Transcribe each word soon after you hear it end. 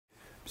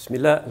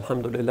Bismillah,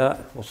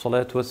 alhamdulillah, wa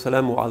salatu wa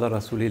salamu ala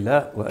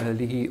rasulillah wa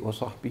alihi wa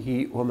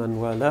sahbihi wa man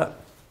wala.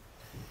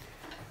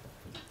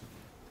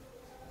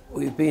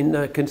 We've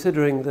been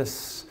considering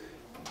this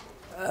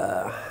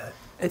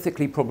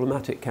ethically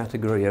problematic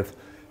category of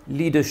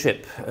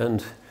leadership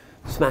and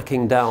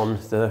smacking down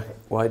the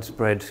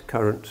widespread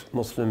current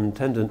Muslim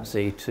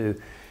tendency to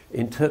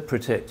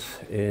interpret it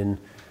in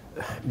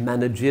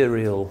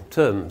managerial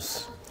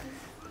terms.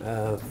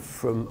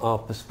 From our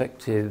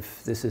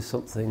perspective, this is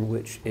something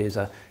which is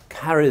a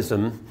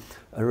charism,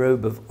 a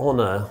robe of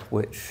honor,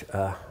 which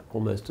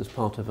almost as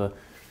part of a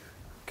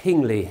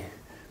kingly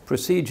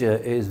procedure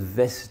is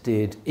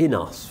vested in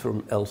us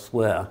from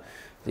elsewhere.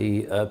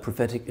 The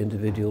prophetic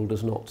individual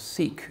does not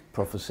seek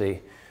prophecy.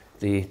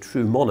 The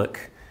true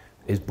monarch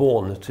is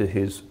born to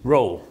his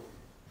role.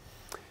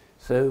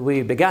 So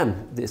we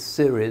began this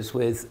series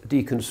with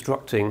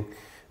deconstructing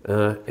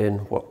in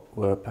what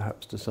were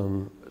perhaps to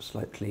some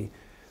slightly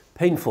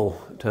painful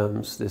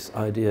terms, this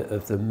idea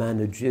of the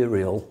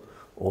managerial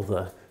or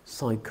the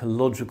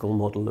psychological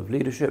model of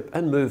leadership,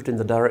 and moved in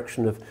the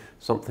direction of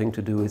something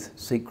to do with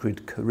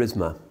sacred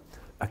charisma,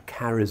 a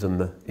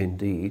charism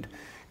indeed,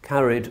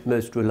 carried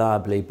most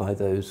reliably by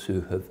those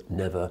who have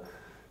never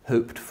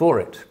hoped for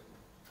it.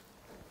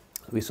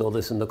 We saw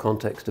this in the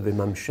context of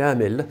Imam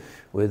Shamil,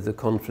 with the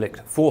conflict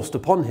forced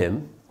upon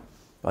him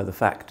by the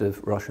fact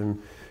of Russian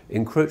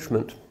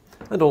encroachment,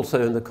 and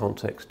also in the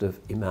context of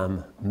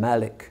Imam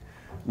Malik,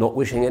 not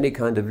wishing any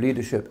kind of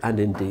leadership and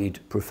indeed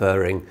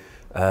preferring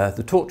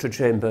the torture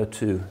chamber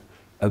to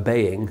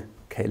obeying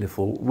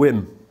caliphal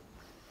whim.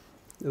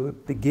 We're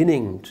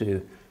beginning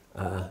to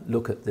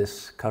look at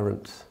this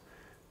current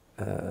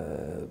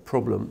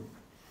problem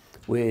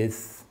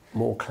with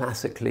more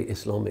classically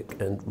Islamic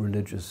and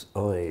religious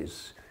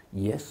eyes.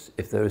 Yes,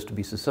 if there is to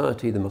be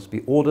society, there must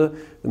be order,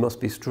 there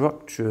must be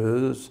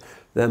structures,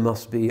 there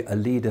must be a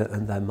leader,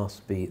 and there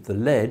must be the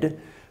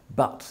led,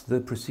 but the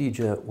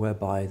procedure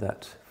whereby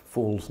that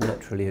falls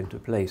naturally into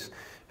place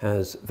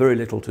has very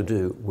little to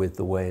do with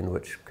the way in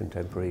which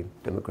contemporary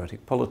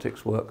democratic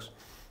politics works,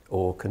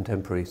 or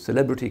contemporary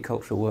celebrity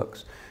culture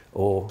works,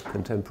 or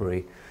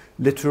contemporary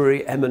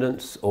literary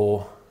eminence,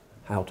 or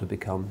how to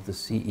become the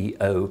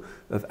CEO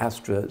of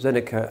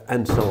AstraZeneca,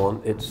 and so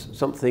on. It's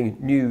something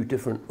new,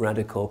 different,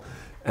 radical,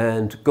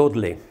 and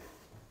godly.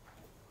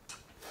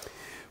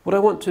 What I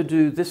want to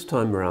do this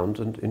time around,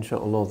 and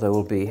inshallah there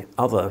will be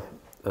other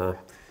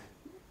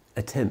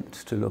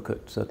attempts to look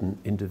at certain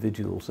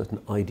individuals, certain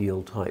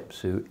ideal types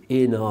who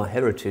in our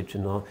heritage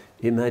and our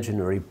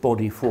imaginary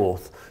body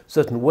forth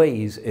certain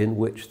ways in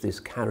which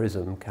this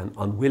charism can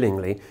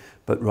unwillingly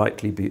but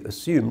rightly be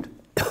assumed,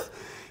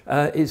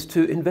 is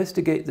to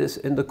investigate this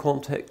in the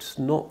context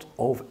not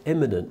of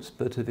eminence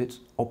but of its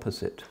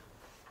opposite.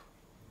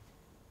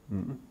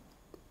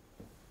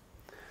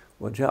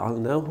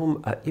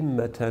 وَجَعَلْنَاهُمْ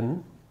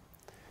أَئِمَّةً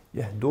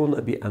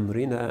يَهْدُونَ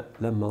بِأَمْرِنَا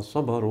لَمَّا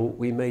صَبَرُوا.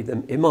 We made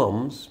them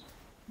imams,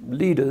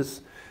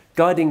 leaders,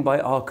 guiding by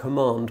our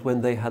command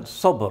when they had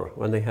sabr,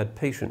 when they had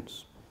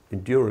patience,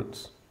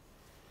 endurance.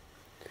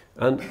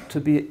 And to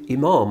be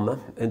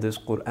imam in this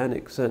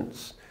Quranic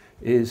sense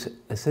is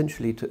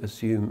essentially to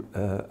assume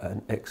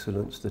an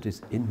excellence that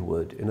is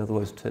inward, in other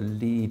words, to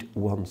lead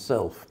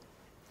oneself.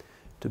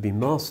 To be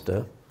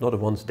master, not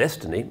of one's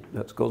destiny,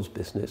 that's God's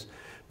business,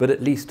 but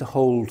at least to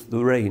hold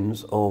the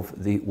reins of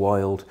the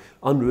wild,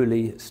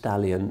 unruly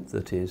stallion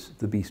that is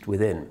the beast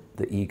within,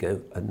 the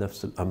ego, and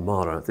nafs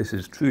al-ammara. This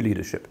is true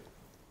leadership.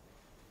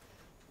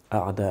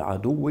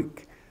 أَعْدَى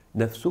عَدُوِّكَ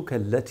نَفْسُكَ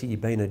الَّتِي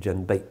بَيْنَ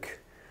جَنْبَيْكَ.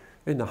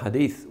 In the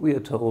hadith, we are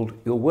told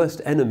your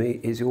worst enemy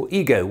is your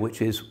ego,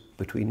 which is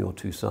between your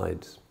two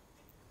sides.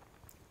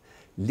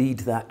 Lead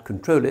that,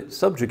 control it,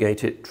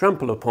 subjugate it,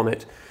 trample upon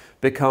it,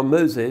 become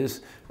Moses,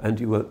 and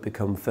you won't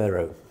become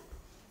Pharaoh.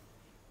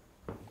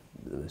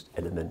 The most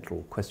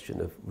elemental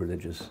question of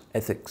religious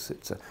ethics.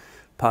 It's a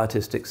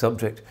pietistic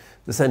subject,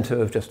 the center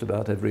of just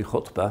about every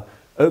khutbah.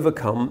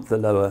 Overcome the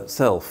lower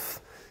self.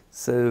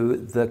 So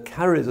the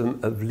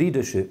charism of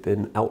leadership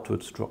in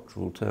outward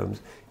structural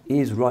terms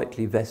is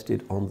rightly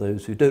vested on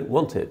those who don't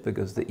want it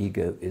because the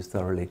ego is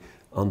thoroughly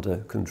under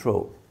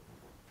control.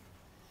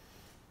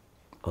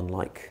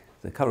 Unlike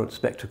the current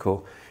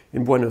spectacle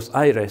in Buenos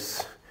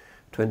Aires,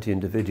 20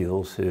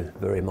 individuals who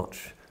very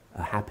much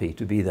are happy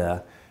to be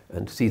there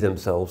and see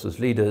themselves as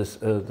leaders,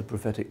 the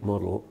prophetic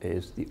model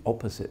is the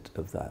opposite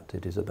of that.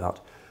 It is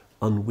about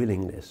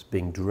unwillingness,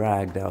 being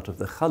dragged out of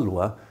the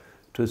khalwa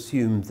to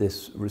assume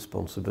this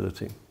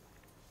responsibility.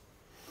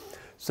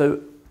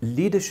 So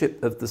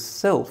leadership of the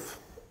self,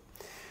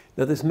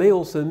 now this may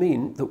also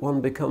mean that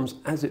one becomes,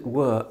 as it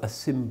were, a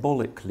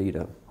symbolic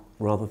leader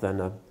rather than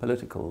a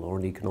political or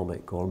an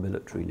economic or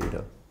military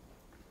leader.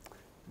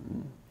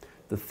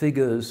 The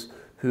figures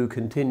who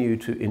continue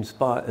to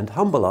inspire and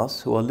humble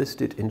us, who are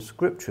listed in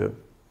Scripture,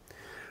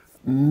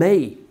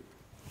 may,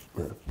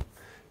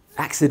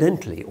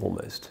 accidentally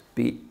almost,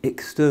 be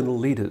external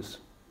leaders.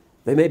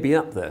 They may be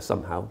up there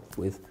somehow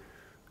with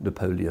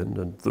Napoleon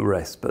and the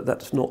rest, but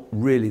that's not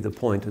really the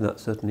point, and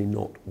that's certainly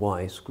not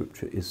why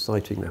Scripture is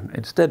citing them.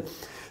 Instead,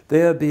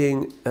 they are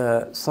being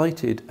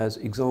cited as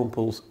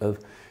examples of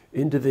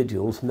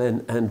individuals,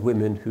 men and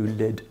women, who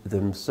led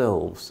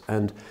themselves,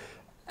 and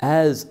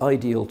as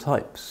ideal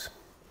types.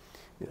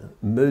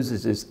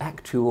 Moses'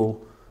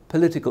 actual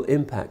political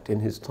impact in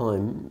his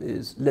time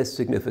is less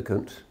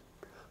significant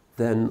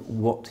than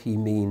what he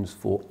means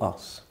for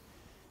us,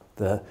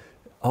 the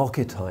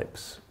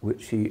archetypes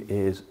which he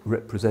is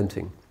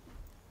representing.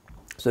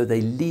 So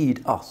they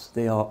lead us,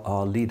 they are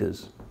our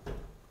leaders.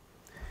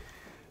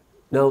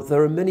 Now,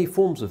 there are many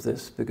forms of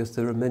this because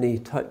there are many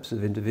types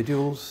of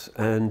individuals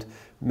and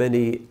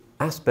many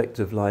aspects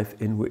of life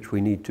in which we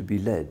need to be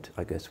led.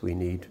 I guess we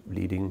need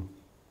leading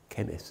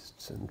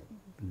chemists and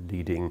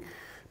leading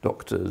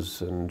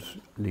doctors and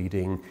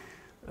leading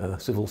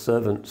civil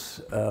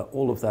servants.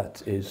 All of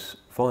that is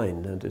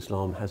fine, and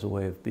Islam has a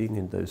way of being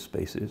in those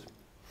spaces.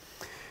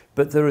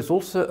 But there is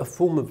also a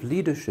form of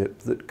leadership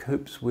that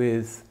copes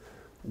with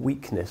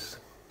weakness,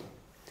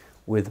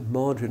 with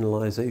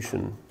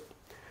marginalization,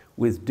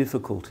 with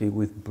difficulty,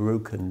 with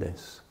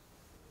brokenness.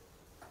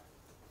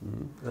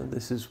 And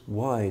this is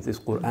why this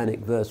Quranic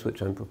verse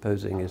which I'm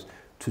proposing is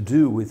to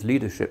do with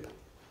leadership.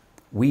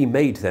 We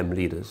made them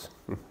leaders.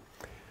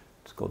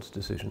 It's God's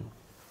decision.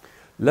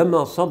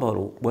 Lamma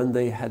sabaru, when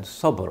they had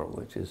sabr,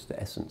 which is the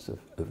essence of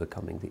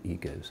overcoming the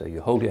ego. So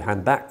you hold your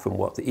hand back from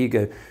what the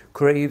ego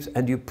craves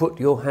and you put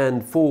your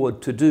hand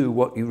forward to do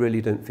what you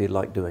really don't feel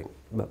like doing.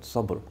 That's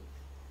sabr,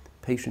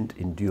 patient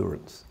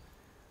endurance.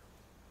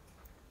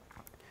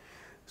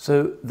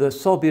 So the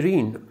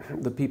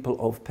sabirin, the people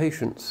of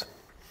patience,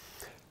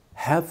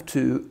 have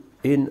to,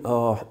 in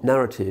our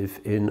narrative,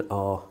 in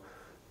our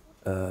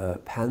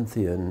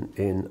pantheon,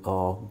 in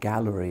our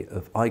gallery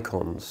of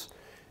icons,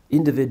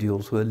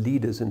 individuals who are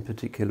leaders in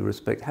particular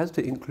respect, has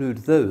to include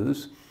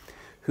those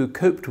who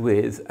coped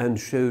with and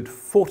showed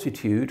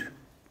fortitude,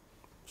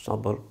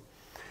 sabr,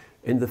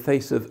 in the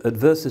face of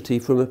adversity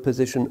from a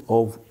position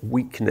of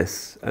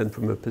weakness and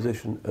from a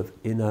position of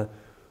inner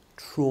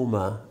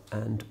trauma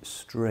and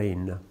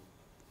strain.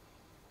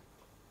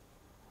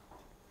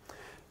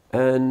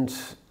 And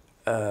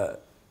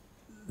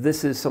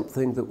this is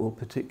something that will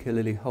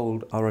particularly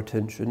hold our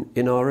attention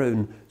in our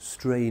own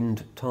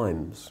strained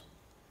times.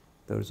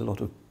 There is a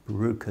lot of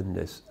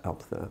brokenness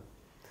out there.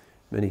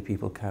 Many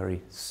people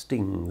carry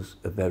stings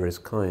of various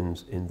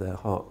kinds in their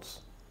hearts.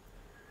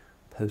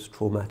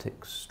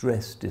 Post-traumatic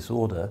stress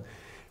disorder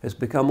has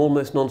become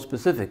almost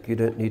non-specific. You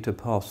don't need to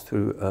pass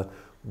through a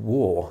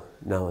war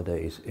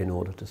nowadays in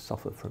order to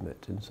suffer from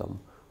it in some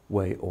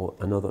way or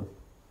another.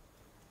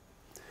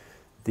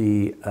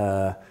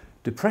 The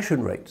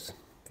depression rates,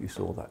 if you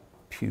saw that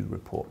Pew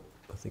report,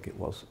 I think it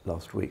was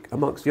last week,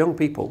 amongst young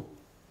people,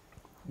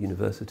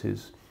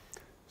 universities,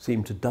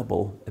 seem to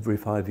double every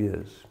 5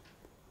 years.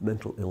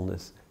 Mental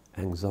illness,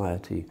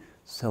 anxiety,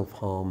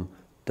 self-harm,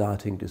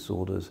 dieting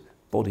disorders,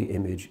 body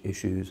image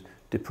issues,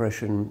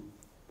 depression,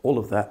 all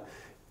of that,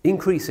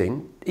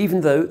 increasing,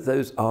 even though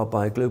those are,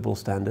 by global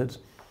standards,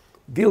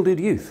 gilded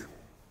youth.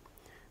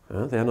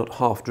 They are not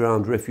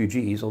half-drowned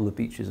refugees on the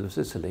beaches of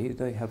Sicily.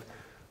 They have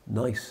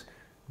nice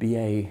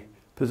BA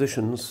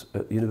positions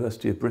at the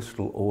University of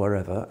Bristol or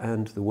wherever,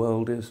 and the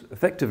world is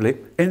effectively,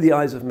 in the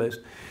eyes of most,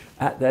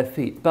 at their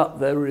feet. But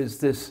there is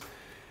this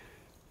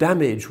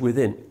damage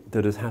within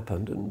that has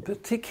happened, and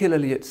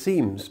particularly it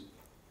seems,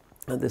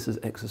 and this has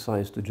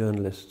exercised the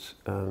journalists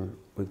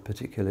with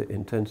particular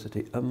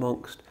intensity,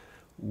 amongst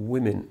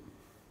women.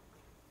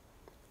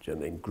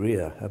 Germaine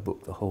Greer, her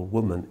book The Whole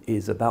Woman,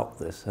 is about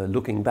this, her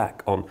looking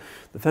back on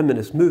the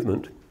feminist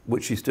movement,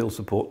 which she still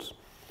supports,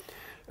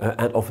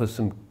 and offers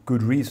some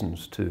good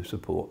reasons to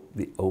support.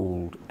 The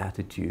old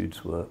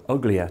attitudes were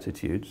ugly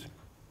attitudes,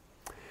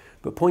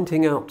 but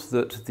pointing out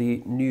that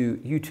the new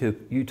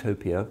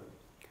utopia,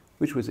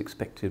 which was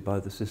expected by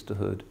the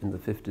sisterhood in the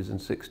 50s and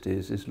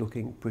 60s, is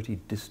looking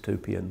pretty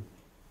dystopian,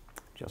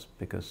 just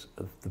because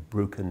of the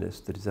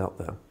brokenness that is out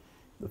there.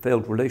 The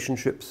failed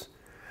relationships,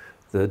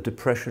 the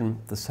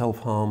depression, the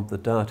self-harm, the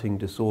dieting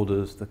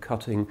disorders, the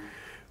cutting,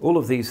 all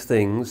of these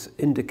things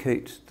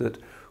indicate that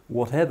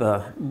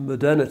whatever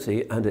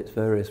modernity and its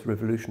various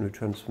revolutionary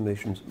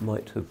transformations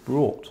might have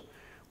brought,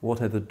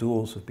 whatever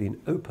doors have been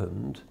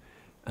opened,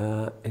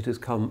 it has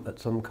come at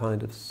some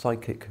kind of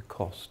psychic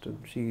cost. And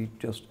she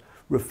just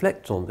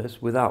reflects on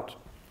this without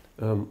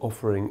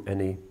offering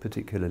any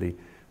particularly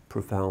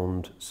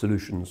profound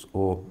solutions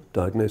or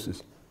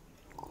diagnosis.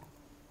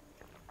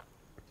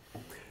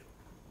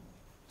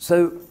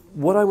 So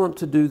what I want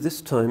to do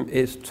this time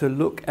is to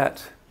look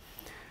at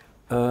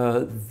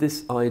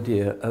this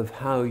idea of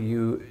how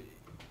you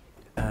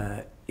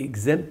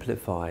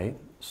exemplify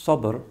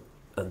sabr,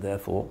 and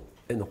therefore,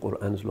 in the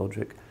Qur'an's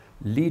logic,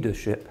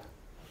 leadership,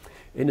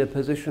 in a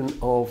position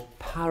of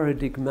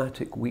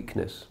paradigmatic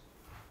weakness.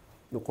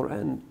 The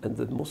Qur'an and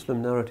the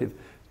Muslim narrative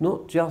is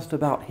not just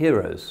about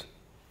heroes.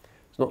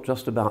 It's not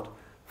just about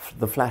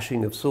the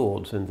flashing of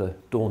swords in the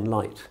dawn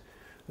light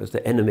as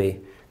the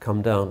enemy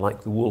come down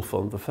like the wolf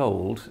on the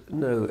fold.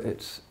 No,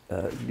 its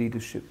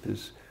leadership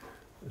is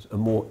as a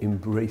more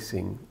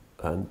embracing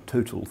and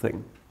total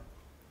thing.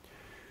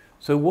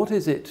 So what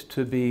is it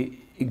to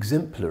be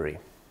exemplary?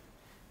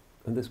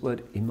 And this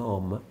word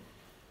imam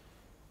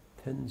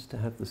tends to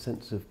have the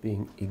sense of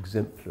being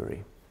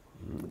exemplary.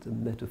 It's a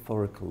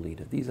metaphorical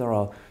leader. These are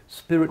our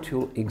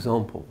spiritual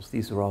examples.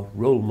 These are our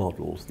role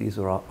models. These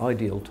are our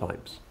ideal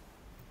types.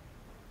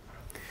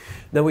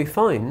 Now we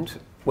find,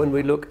 when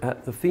we look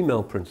at the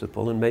female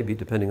principle, and maybe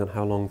depending on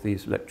how long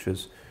these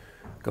lectures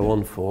go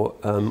on for,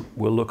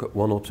 we'll look at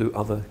one or two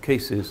other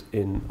cases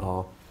in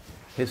our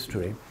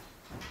history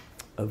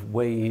of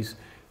ways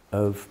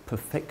of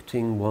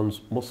perfecting one's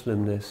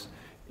Muslimness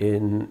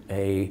in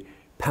a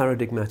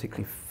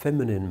paradigmatically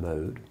feminine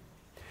mode,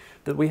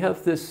 that we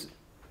have this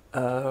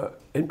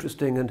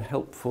interesting and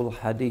helpful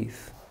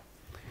hadith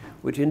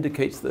which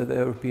indicates that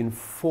there have been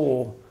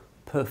 4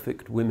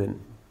 perfect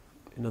women.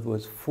 In other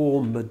words,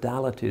 4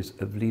 modalities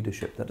of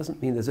leadership. That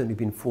doesn't mean there's only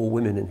been 4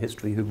 women in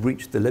history who've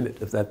reached the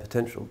limit of their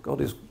potential. God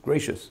is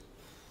gracious.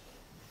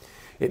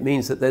 It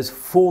means that there's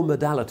 4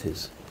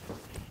 modalities.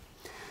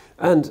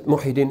 And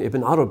Muhyiddin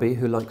ibn Arabi,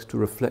 who likes to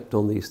reflect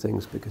on these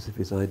things because of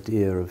his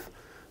idea of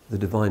the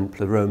divine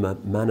pleroma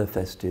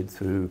manifested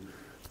through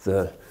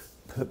the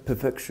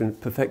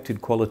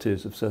perfected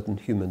qualities of certain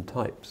human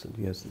types, and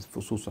he has this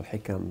Fusus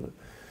al-Hikam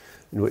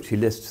in which he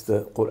lists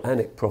the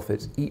Quranic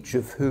prophets, each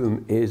of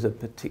whom is a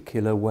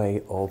particular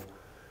way of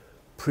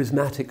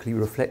prismatically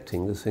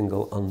reflecting the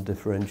single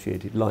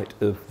undifferentiated light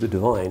of the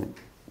divine,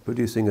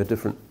 producing a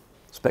different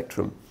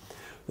spectrum.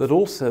 That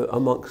also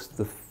amongst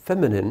the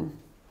feminine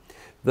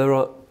there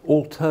are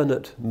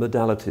alternate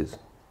modalities,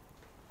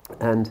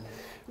 and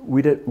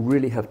we don't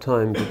really have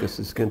time, because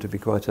it's going to be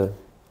quite a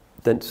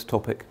dense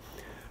topic,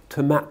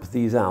 to map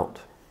these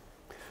out.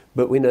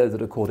 But we know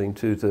that according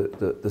to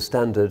the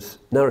standard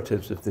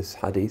narratives of this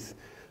hadith,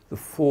 the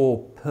 4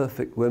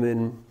 perfect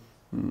women,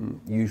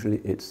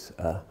 usually it's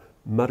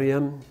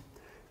Maryam,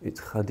 it's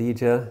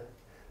Khadija,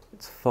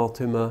 it's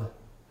Fatima,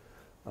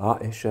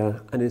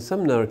 Aisha, and in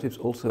some narratives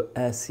also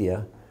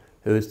Asiya,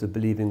 who is the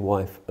believing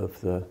wife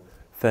of the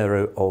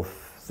Pharaoh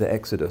of the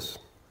Exodus.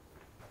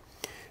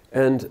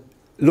 And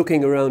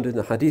looking around in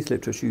the hadith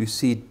literature, you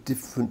see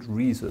different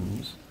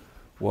reasons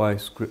why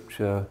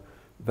scripture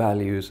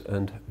values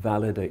and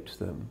validates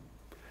them.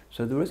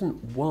 So there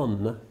isn't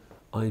one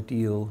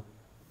ideal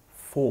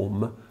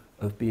form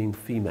of being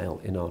female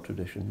in our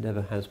tradition,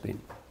 never has been.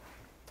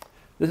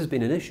 This has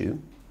been an issue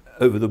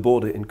over the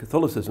border in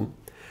Catholicism.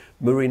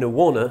 Marina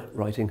Warner,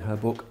 writing her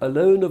book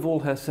Alone of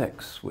All Her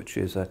Sex, which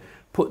is a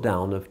put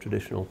down of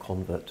traditional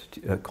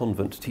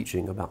convent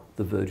teaching about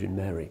the Virgin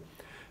Mary.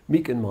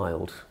 Meek and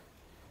mild,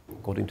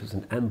 according to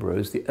St.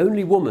 Ambrose, the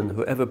only woman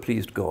who ever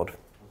pleased God.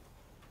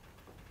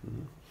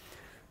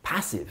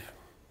 Passive,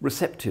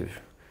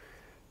 receptive,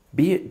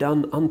 be it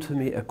done unto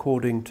me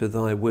according to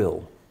thy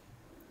will.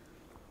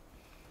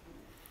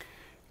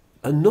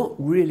 And not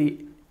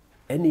really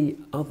any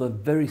other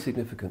very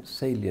significant,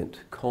 salient,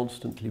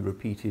 constantly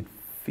repeated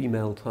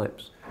female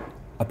types,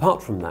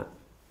 apart from that,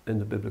 in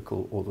the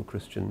biblical or the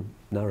Christian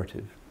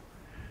narrative.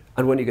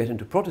 And when you get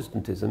into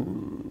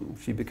Protestantism,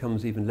 she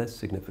becomes even less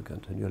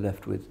significant, and you're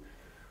left with,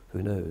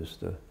 who knows,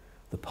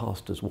 the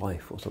pastor's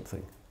wife or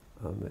something.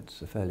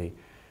 It's a fairly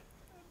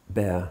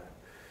bare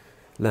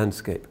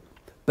landscape.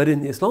 But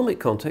in the Islamic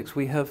context,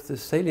 we have the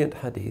salient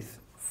hadith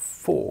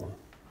 4.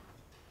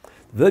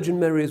 Virgin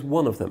Mary is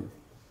one of them.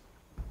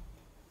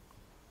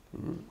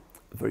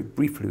 Very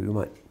briefly, we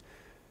might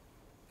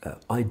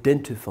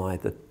identify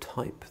the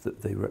type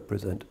that they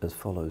represent as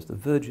follows. The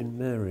Virgin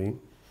Mary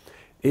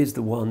is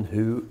the one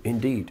who,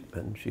 indeed,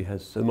 and she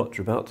has so much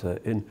about her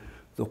in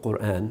the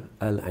Quran,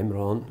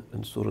 Al-Imran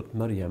and Surah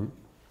Maryam,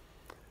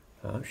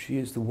 she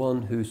is the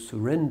one who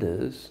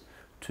surrenders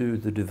to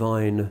the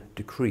divine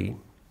decree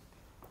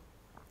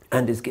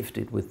and is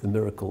gifted with the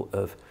miracle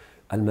of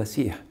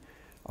Al-Masih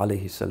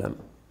alayhi salam.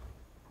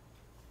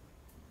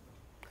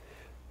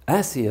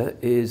 Asiya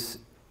is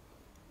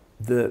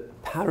the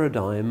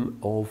paradigm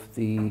of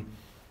the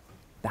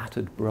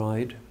battered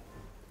bride,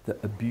 the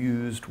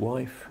abused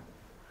wife.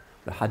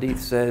 The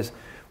hadith says,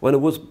 when a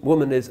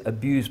woman is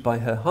abused by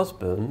her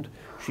husband,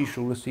 she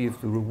shall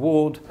receive the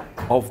reward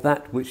of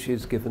that which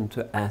is given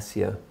to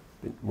Asiya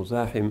bint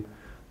Muzahim,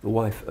 the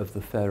wife of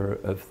the Pharaoh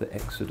of the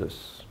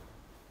Exodus.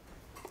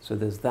 So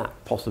there's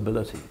that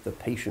possibility, the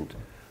patient,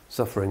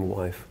 suffering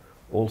wife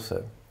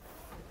also.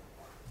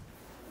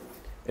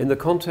 In the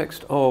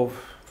context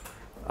of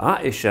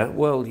Aisha,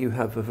 well, you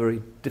have a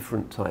very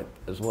different type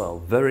as well.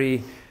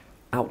 Very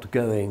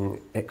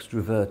outgoing,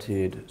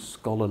 extroverted,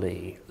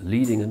 scholarly,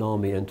 leading an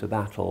army into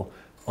battle,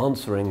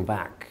 answering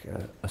back,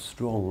 a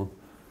strong,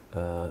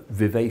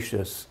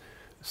 vivacious,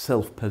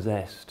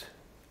 self-possessed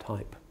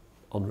type,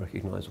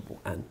 unrecognizable,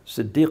 and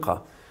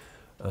Siddiqa,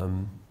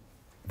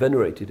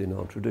 venerated in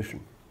our tradition.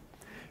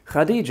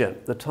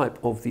 Khadija, the type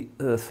of the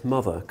earth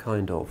mother,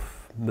 kind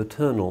of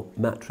maternal,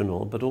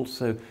 matronal, but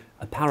also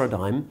a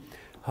paradigm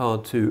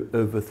hard to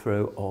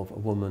overthrow of a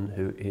woman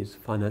who is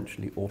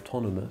financially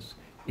autonomous,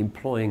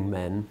 employing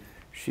men,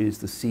 She's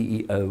the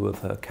CEO of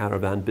her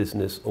caravan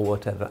business or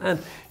whatever.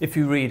 And if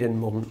you read in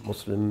modern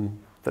Muslim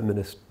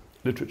feminist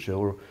literature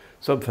or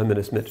some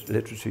feminist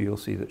literature, you'll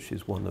see that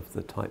she's one of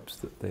the types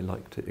that they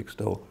like to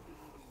extol.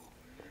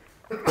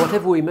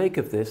 Whatever we make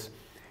of this,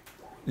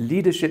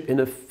 leadership in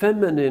a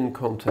feminine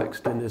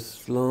context in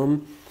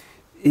Islam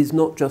is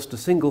not just a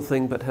single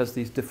thing, but has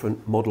these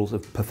different models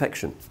of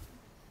perfection.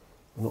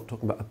 I'm not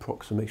talking about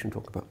approximation, I'm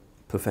talking about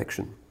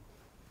perfection.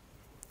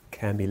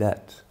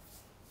 Kamilat.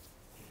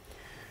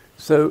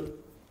 So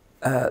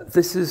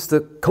this is the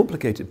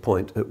complicated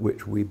point at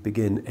which we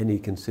begin any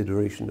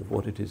consideration of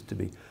what it is to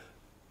be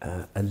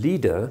a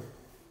leader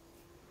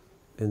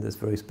in this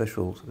very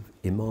special sort of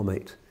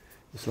imamate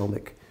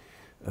Islamic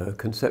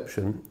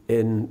conception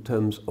in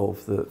terms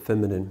of the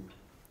feminine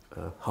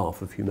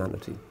half of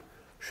humanity.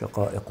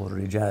 Shaqa'iq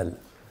al-rijal,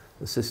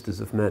 the sisters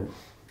of men.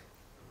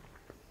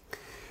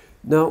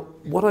 Now,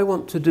 what I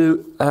want to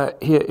do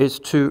here is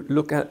to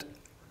look at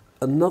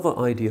another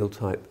ideal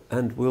type,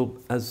 and we'll,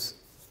 as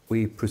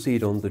we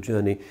proceed on the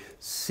journey,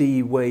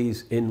 see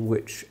ways in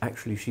which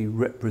actually she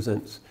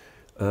represents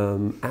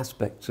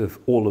aspects of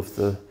all of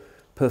the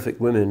perfect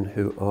women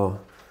who are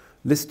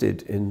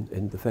listed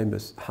in the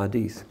famous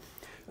hadith.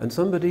 And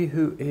somebody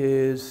who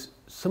is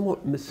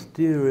somewhat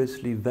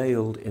mysteriously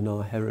veiled in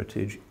our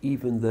heritage,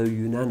 even though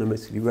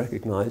unanimously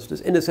recognized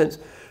as, in a sense,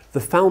 the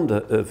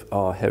founder of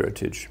our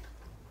heritage.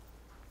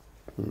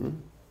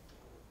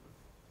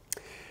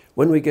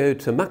 When we go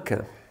to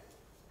Mecca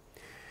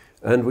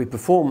and we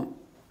perform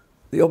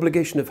the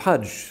obligation of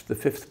Hajj, the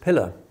fifth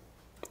pillar,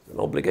 an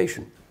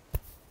obligation,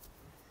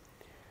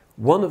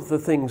 one of the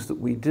things that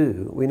we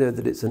do, we know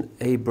that it's an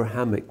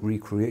Abrahamic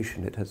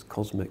recreation. It has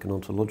cosmic and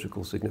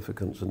ontological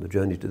significance in the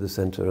journey to the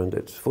center, and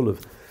it's full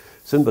of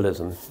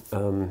symbolism.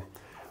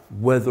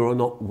 Whether or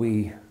not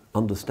we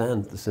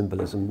understand the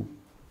symbolism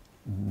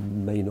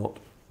may not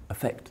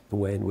affect the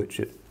way in which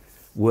it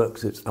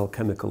works its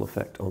alchemical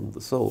effect on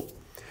the soul.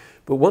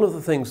 But one of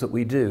the things that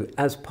we do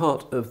as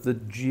part of the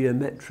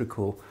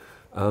geometrical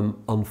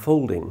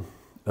unfolding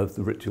of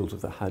the rituals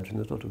of the Hajj, and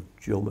there's a lot of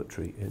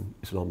geometry in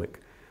Islamic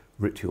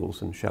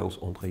rituals, and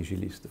Charles-André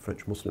Gillis, the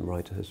French Muslim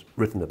writer, has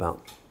written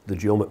about the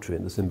geometry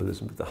and the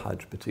symbolism of the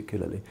Hajj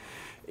particularly,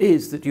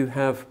 is that you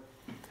have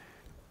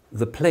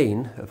the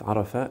plain of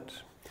Arafat,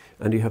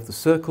 and you have the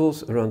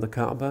circles around the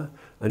Kaaba,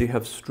 and you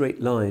have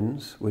straight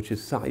lines, which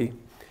is sa'i,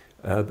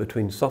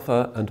 between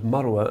Safa and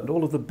Marwa, and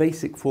all of the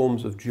basic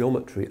forms of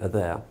geometry are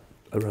there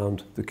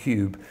around the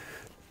cube.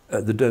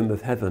 The dome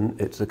of heaven,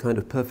 it's a kind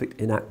of perfect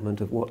enactment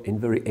of what in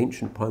very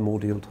ancient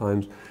primordial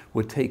times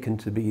were taken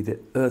to be the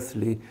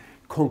earthly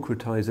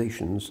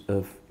concretizations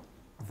of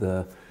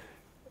the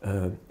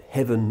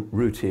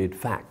heaven-rooted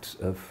facts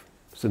of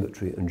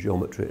symmetry and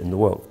geometry in the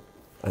world.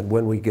 And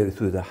when we go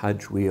through the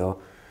Hajj, we are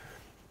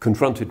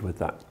confronted with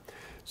that.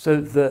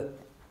 So the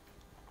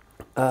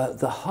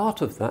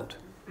heart of that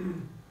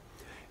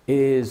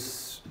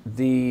is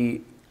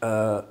the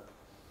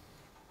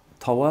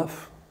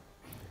tawaf,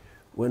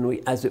 when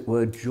we, as it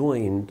were,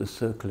 join the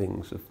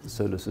circlings of the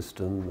solar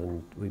system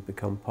and we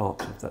become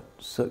part of that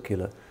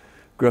circular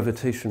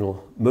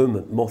gravitational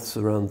moment, moths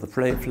around the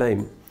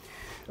flame.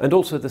 And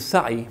also the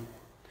sa'i,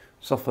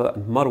 Safa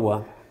and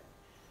Marwa,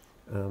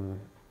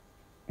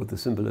 with the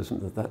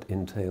symbolism that that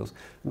entails.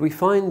 And we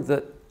find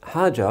that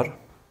Hagar,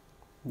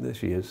 there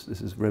she is,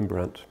 this is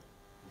Rembrandt,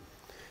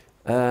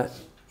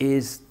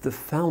 is the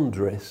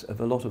foundress of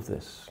a lot of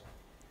this.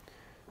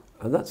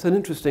 And that's an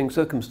interesting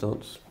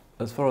circumstance.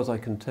 As far as I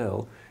can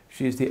tell,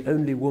 she is the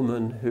only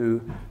woman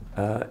who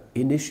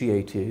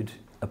initiated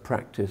a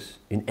practice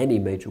in any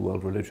major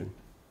world religion.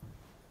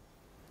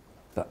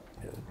 But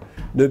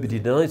nobody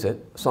denies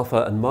it.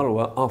 Safa and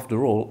Marwa,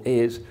 after all,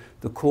 is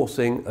the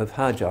coursing of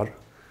Hajar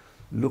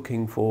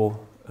looking for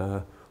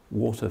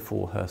water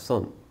for her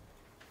son.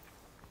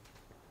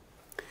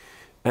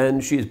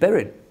 And she is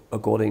buried,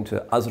 according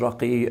to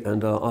Azraqi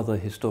and our other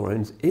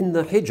historians, in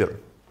the Hijr,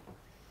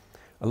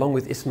 along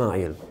with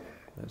Ismail.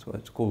 That's why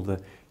it's called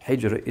the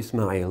Hijr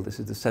Ismail. This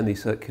is the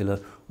semicircular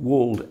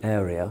walled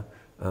area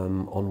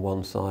on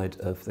one side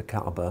of the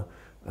Kaaba,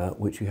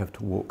 which you have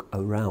to walk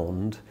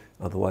around,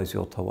 otherwise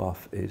your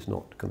tawaf is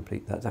not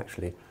complete. That's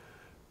actually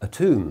a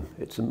tomb.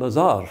 It's a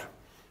mazar.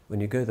 When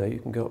you go there, you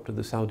can go up to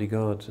the Saudi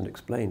guards and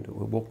explain that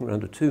we're walking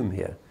around a tomb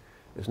here.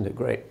 Isn't it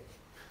great?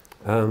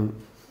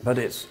 But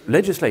it's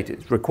legislated,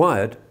 it's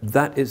required.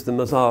 That is the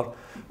mazar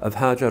of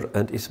Hajar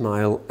and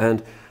Ismail,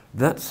 and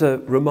that's a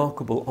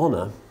remarkable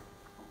honor.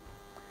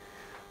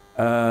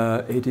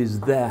 It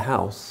is their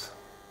house.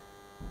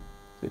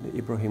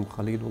 Ibrahim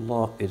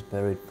Khalilullah is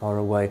buried far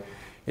away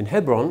in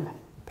Hebron,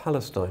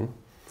 Palestine,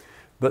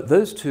 but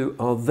those two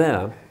are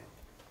there.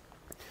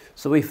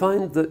 So we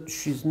find that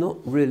she's not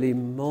really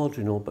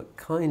marginal, but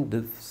kind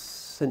of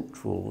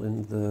central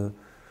in the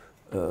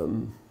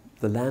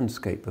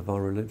landscape of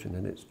our religion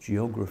and its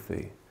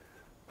geography.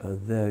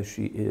 There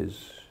she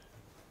is.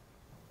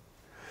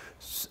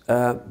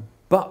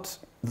 But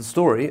the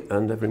story,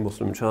 and every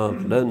Muslim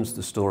child learns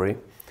the story,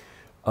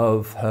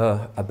 of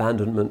her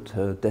abandonment,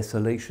 her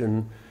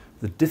desolation,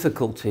 the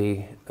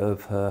difficulty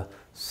of her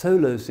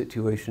solo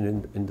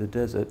situation in the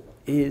desert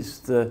is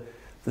the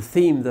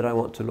theme that I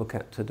want to look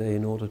at today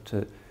in order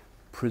to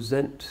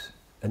present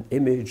an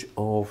image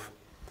of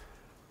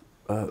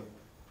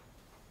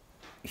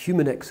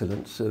human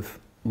excellence, of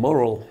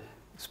moral,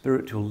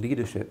 spiritual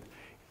leadership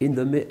in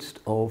the midst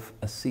of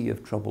a sea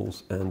of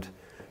troubles and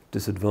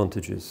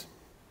disadvantages.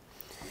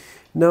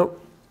 Now,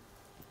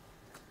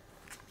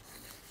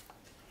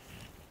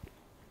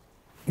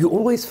 you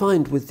always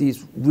find with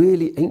these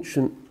really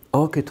ancient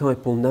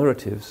archetypal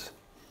narratives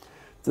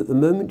that the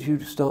moment you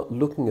start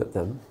looking at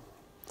them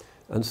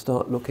and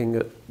start looking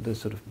at the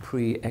sort of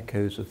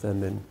pre-echoes of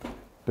them in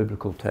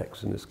biblical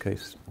texts, in this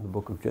case in the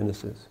book of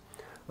Genesis,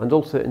 and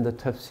also in the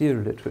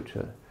tafsir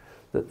literature,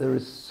 that there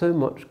is so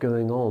much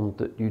going on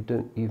that you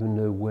don't even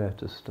know where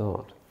to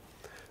start.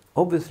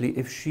 Obviously,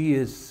 if she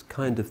is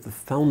kind of the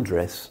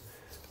foundress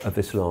of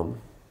Islam,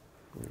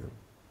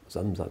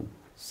 Zamzam,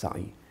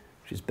 Sa'i,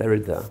 she's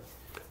buried there,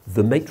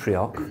 the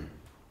matriarch,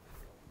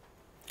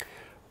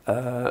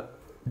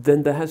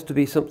 then there has to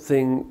be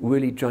something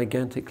really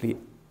gigantically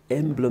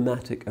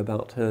emblematic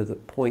about her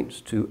that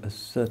points to a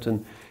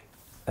certain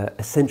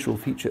essential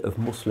feature of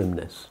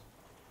Muslimness.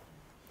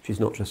 She's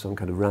not just some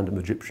kind of random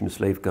Egyptian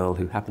slave girl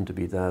who happened to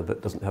be there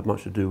but doesn't have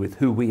much to do with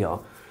who we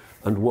are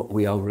and what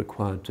we are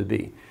required to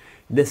be.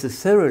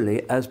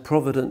 Necessarily, as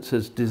Providence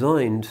has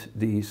designed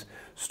these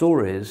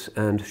stories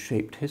and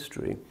shaped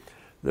history,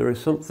 there is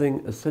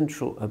something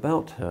essential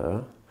about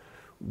her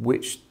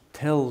which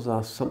tells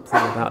us something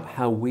about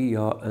how we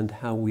are and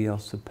how we are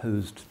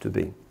supposed to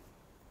be.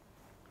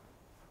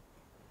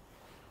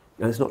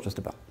 And it's not just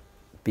about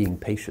being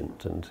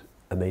patient and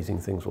amazing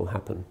things will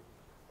happen.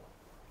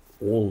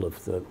 All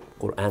of the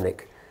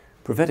Quranic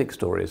prophetic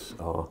stories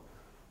are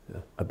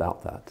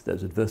about that.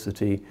 There's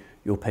adversity,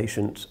 you're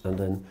patient, and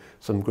then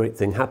some great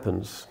thing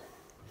happens.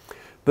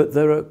 But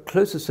there are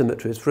closer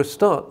symmetries. For a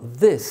start,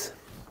 this.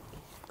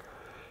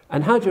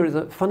 And Hagar is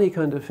a funny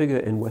kind of figure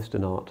in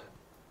Western art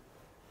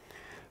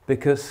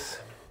because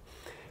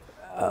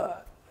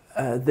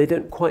they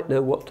don't quite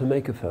know what to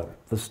make of her.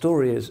 The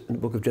story is, in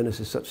the book of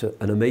Genesis, such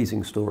an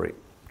amazing story.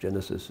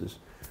 Genesis is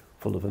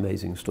full of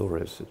amazing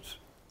stories. It's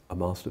a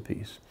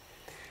masterpiece.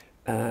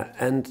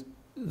 And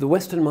the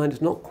Western mind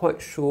is not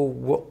quite sure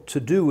what to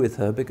do with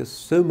her because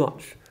so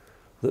much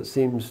that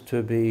seems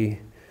to be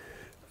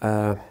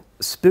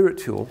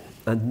spiritual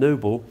and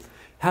noble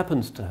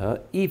happens to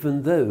her,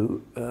 even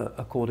though,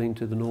 according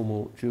to the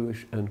normal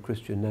Jewish and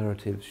Christian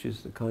narratives,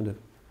 she's the kind of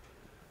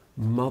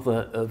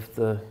mother of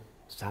the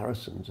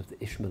Saracens, of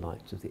the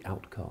Ishmaelites, of the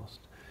outcast.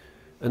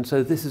 And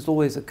so this is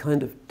always a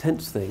kind of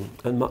tense thing,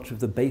 and much of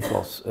the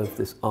bathos of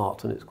this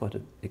art, and it's quite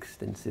an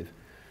extensive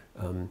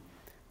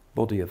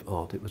body of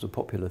art, it was a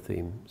popular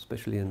theme,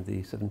 especially in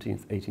the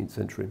 17th, 18th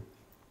century,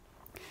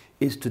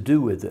 is to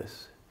do with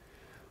this.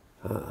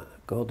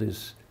 God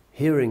is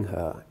hearing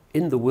her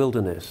in the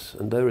wilderness,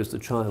 and there is the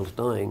child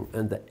dying,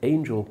 and the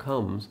angel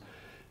comes,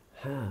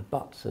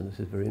 but, and this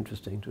is very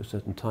interesting, to a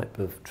certain type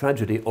of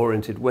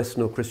tragedy-oriented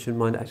Western or Christian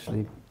mind,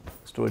 actually,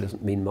 the story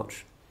doesn't mean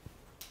much.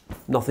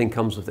 Nothing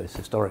comes of this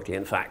historically.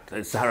 In fact,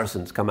 the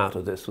Saracens come out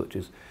of this, which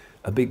is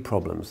a big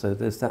problem. So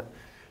there's that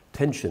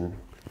tension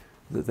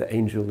that the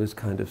angel is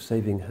kind of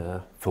saving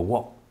her for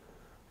what?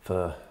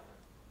 For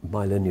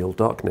millennial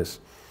darkness.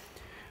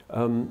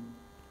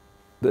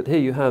 But here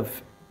you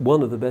have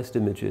one of the best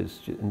images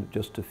in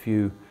just a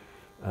few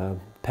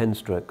pen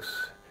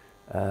strokes.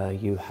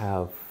 You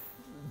have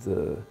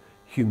the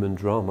human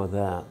drama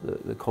there,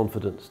 the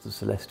confidence, the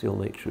celestial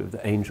nature of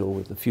the angel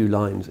with a few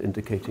lines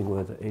indicating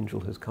where the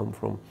angel has come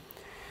from.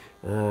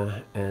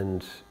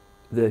 And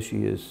there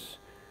she is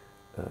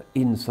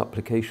in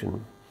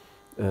supplication,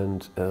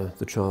 and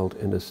the child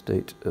in a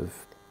state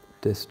of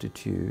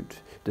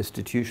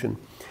destitution.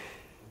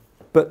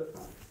 But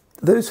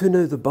those who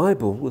know the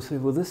Bible will say,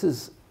 well, this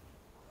is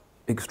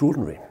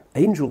extraordinary.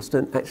 Angels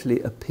don't actually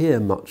appear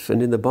much,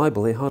 and in the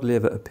Bible they hardly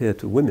ever appear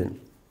to women.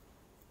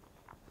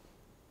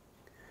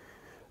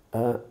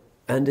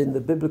 And in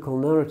the biblical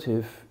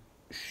narrative,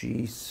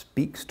 she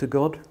speaks to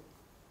God.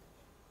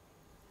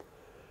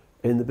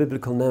 In the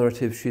biblical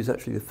narrative, she's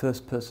actually the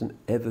first person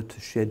ever to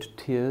shed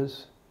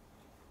tears.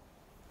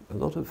 A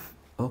lot of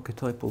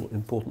archetypal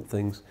important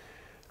things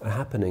are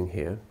happening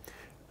here.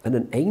 And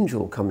an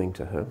angel coming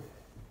to her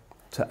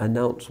to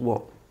announce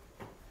what?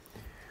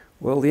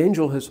 Well, the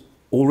angel has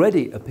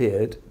already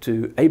appeared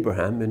to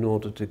Abraham in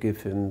order to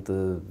give him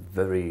the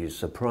very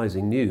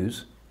surprising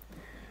news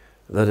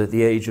that at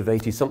the age of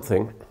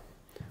 80-something,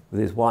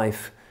 with his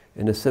wife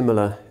in a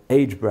similar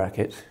age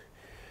bracket,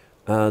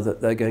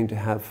 that they're going to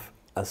have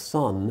a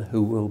son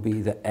who will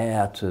be the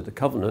heir to the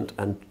covenant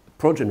and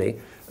progeny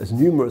as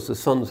numerous as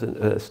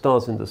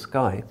stars in the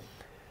sky.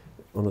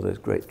 One of those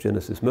great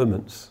Genesis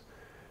moments.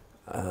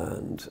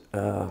 And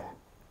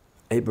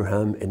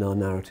Abraham, in our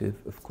narrative,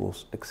 of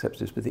course, accepts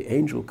this, but the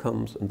angel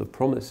comes and the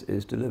promise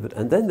is delivered.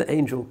 And then the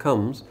angel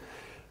comes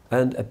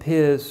and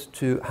appears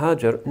to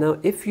Hagar. Now,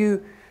 if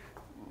you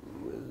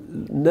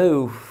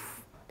know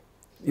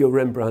your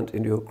Rembrandt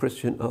and your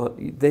Christian art,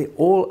 they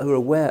all are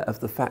aware of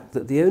the fact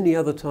that the only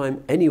other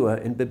time anywhere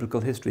in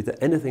biblical history that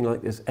anything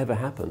like this ever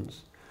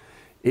happens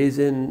is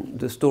in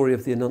the story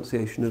of the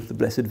Annunciation of the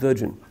Blessed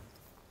Virgin.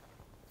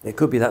 It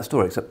could be that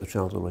story, except the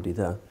child's already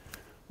there.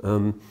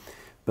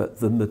 But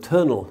the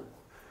maternal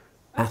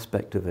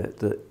aspect of it,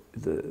 the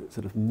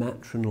sort of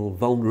maternal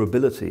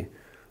vulnerability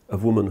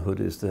of womanhood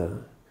is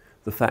there.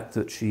 The fact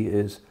that she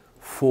is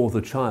for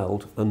the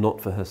child and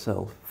not for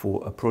herself,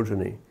 for a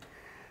progeny.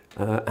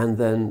 And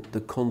then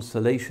the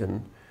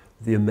consolation,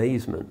 the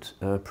amazement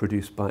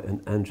produced by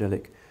an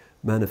angelic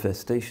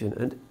manifestation.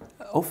 And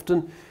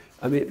often,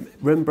 I mean,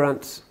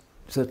 Rembrandt,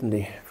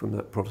 certainly from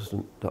that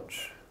Protestant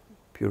Dutch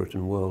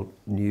Puritan world,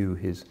 knew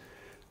his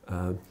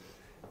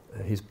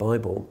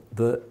Bible.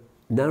 The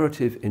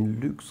narrative in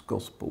Luke's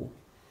Gospel,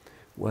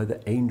 where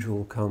the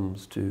angel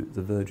comes to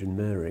the Virgin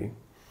Mary,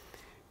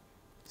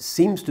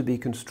 seems to be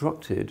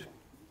constructed,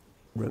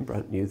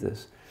 Rembrandt knew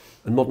this,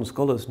 and modern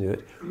scholars knew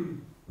it,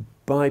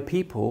 by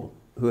people,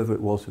 whoever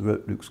it was who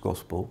wrote Luke's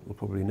Gospel, we'll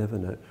probably never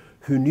know,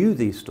 who knew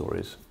these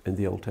stories in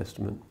the Old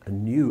Testament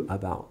and knew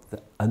about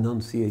the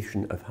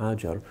Annunciation of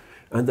Hagar,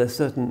 and there's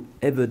certain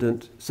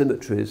evident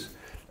symmetries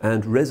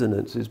and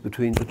resonances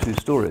between the two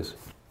stories.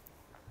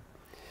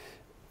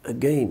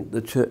 Again,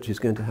 the church is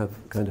going to have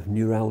kind of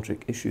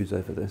neuralgic issues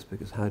over this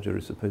because Hagar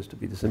is supposed to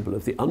be the symbol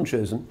of the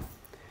unchosen,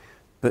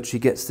 but she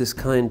gets this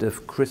kind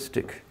of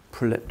Christic,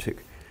 proleptic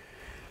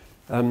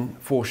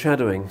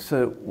foreshadowing.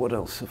 So what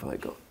else have I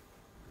got?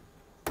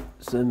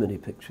 So many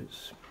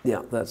pictures.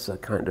 Yeah, that's a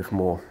kind of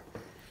more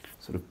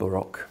sort of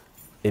Baroque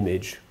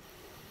image.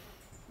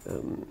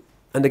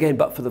 And again,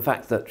 but for the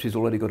fact that she's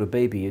already got a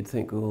baby, you'd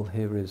think, well,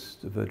 here is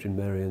the Virgin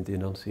Mary and the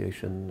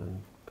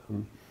Annunciation,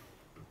 and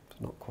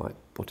it's not quite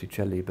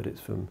Botticelli, but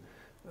it's from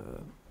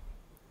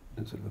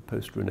sort of a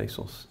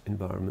post-Renaissance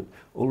environment.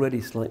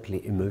 Already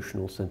slightly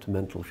emotional,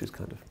 sentimental. She's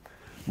kind of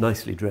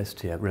nicely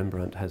dressed here.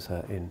 Rembrandt has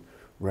her in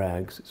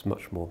rags. It's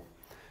much more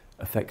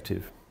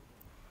effective.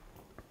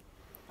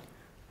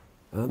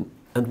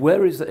 And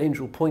where is the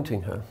angel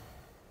pointing her?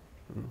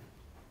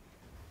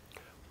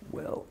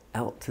 Well,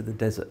 out to the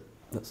desert.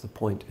 That's the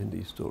point in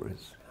these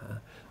stories.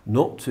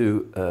 Not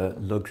to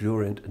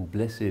luxuriant and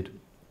blessed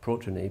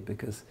progeny,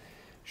 because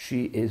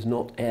she is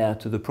not heir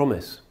to the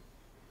promise.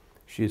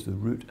 She is the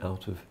root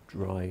out of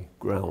dry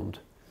ground.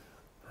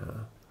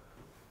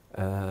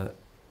 So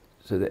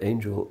the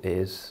angel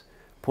is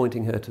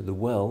pointing her to the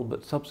well,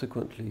 but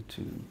subsequently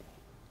to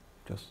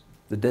just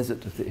the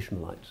desert of the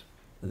Ishmaelites.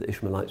 The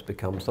Ishmaelites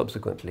become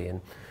subsequently,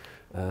 in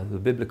the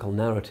biblical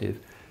narrative,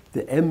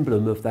 the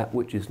emblem of that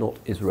which is not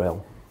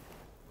Israel.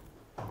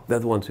 They're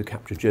the ones who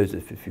captured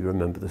Joseph, if you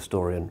remember the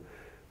story, and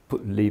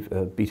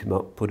beat him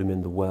up, put him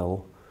in the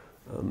well,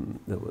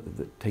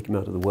 take him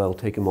out of the well,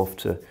 take him off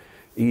to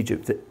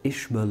Egypt. The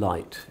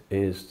Ishmaelite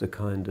is the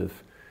kind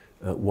of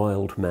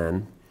wild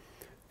man,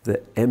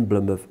 the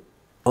emblem of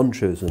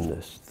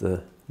unchosenness,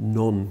 the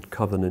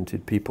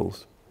non-covenanted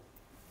peoples.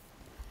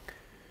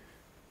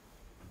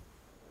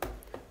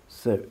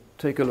 So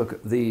take a look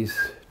at these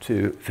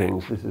two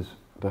things. This is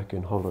back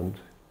in Holland,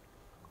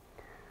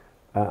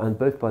 and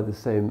both by the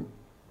same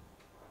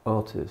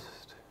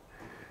artist.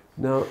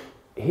 Now,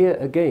 here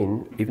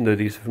again, even though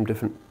these are from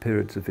different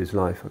periods of his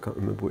life, I can't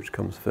remember which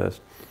comes first,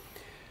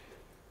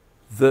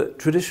 the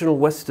traditional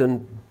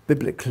Western,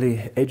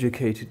 biblically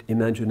educated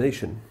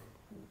imagination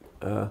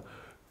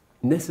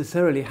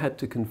necessarily had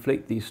to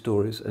conflate these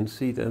stories and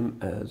see them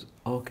as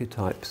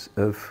archetypes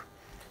of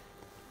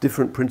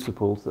different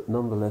principles that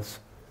nonetheless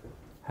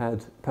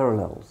had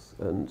parallels.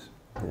 And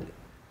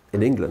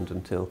in England,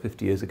 until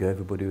 50 years ago,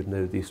 everybody would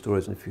know these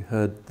stories, and if you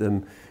heard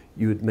them,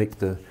 you would make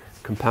the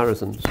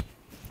comparisons.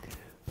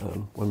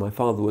 When my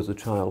father was a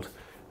child,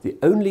 the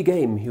only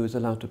game he was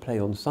allowed to play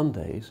on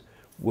Sundays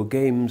were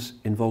games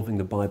involving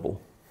the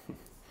Bible.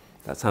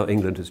 That's how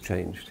England has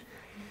changed.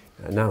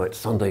 Now it's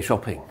Sunday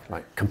shopping,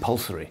 like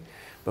compulsory.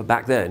 But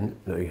back then,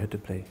 no, you had to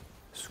play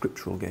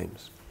scriptural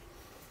games.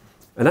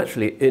 And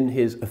actually, in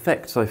his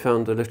effects, I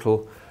found a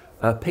little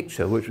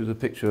picture, which was a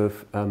picture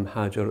of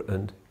Hagar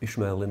and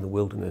Ishmael in the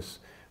wilderness.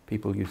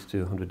 People used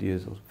to, 100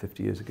 years or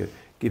 50 years ago,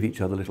 give each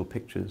other little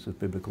pictures of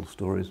biblical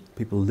stories.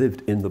 People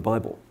lived in the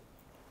Bible.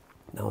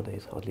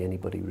 Nowadays, hardly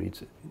anybody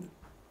reads it.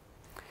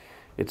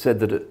 It said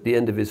that at the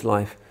end of his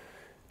life,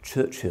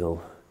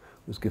 Churchill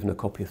was given a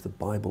copy of the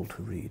Bible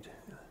to read.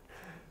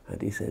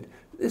 And he said,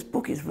 "This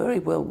book is very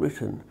well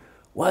written.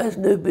 Why has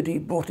nobody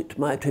brought it to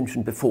my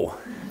attention before?"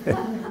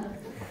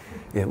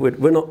 Yeah,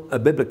 we're not a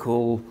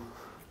biblical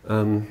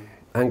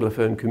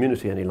Anglophone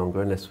community any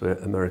longer, unless we're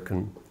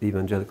American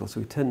evangelical, so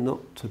we tend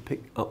not to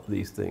pick up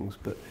these things.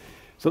 But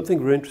something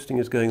very interesting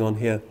is going on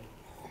here.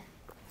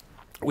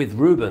 With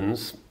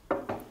Rubens,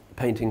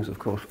 paintings, of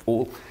course,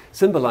 all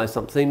symbolize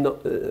something,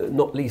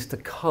 not least a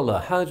colour.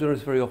 Hagar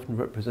is very often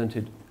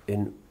represented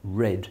in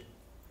red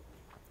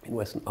in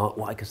Western art.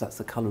 Why? Because that's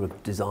the colour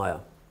of desire.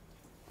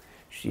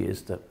 She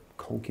is the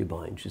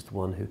concubine. She's the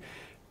one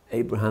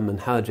Abraham and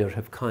Hagar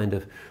have kind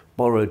of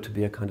borrowed to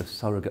be a kind of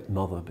surrogate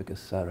mother, because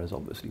Sarah's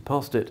obviously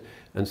past it,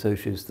 and so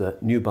she's the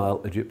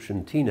nubile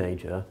Egyptian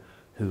teenager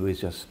who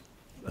is just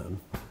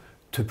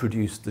to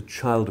produce the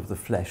child of the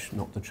flesh,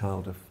 not the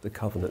child of the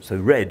covenant. So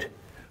red,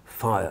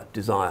 fire,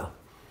 desire.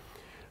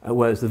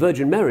 Whereas the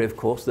Virgin Mary, of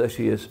course, there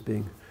she is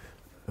being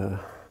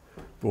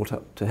brought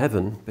up to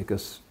heaven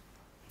because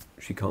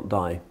she can't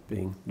die,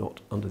 being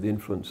not under the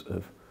influence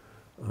of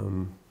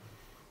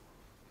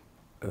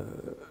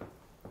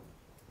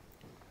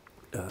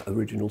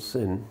original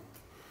sin.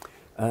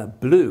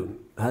 Blue,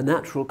 her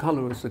natural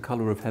colour is the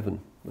colour of heaven.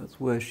 That's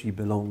where she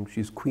belongs.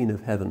 She's Queen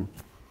of Heaven,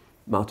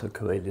 Mater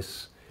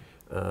Coelis.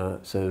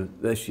 So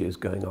there she is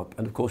going up.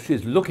 And of course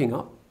she's looking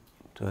up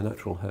to her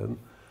natural home.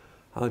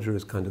 Hagar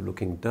is kind of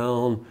looking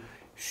down.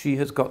 She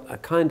has got a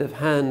kind of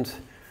hand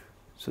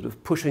sort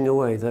of pushing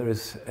away. There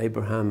is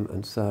Abraham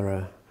and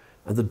Sarah.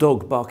 And the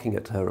dog barking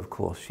at her, of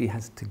course. She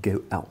has to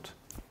go out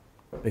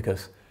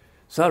because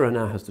Sarah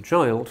now has the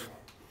child,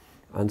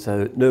 and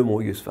so no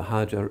more use for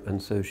Hagar,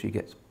 and so she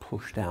gets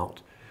pushed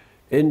out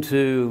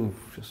into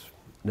just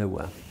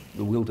nowhere,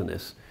 the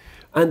wilderness.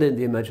 And in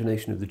the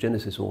imagination of the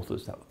Genesis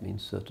authors, that would mean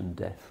certain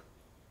death.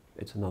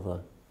 It's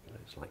another,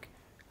 it's like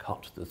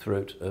cut the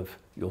throat of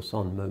your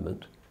son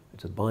moment.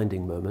 It's a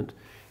binding moment.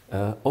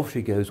 Off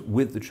she goes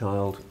with the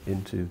child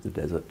into the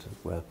desert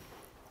where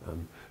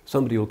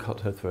somebody will cut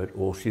her throat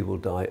or she will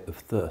die of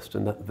thirst.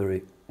 And that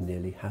very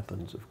nearly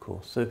happens, of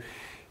course. So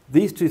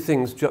these two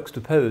things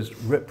juxtaposed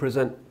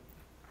represent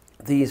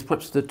these,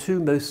 perhaps the two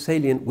most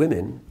salient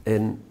women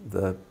in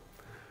the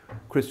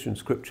Christian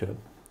scripture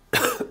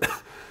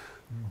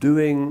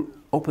doing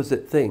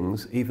opposite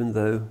things, even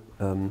though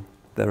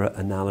there are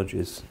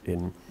analogies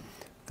in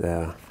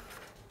their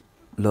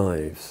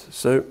lives.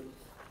 So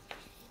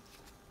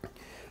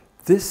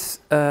this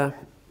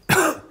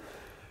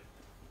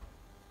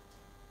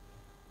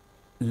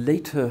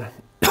later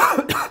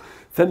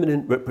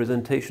feminine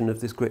representation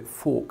of this great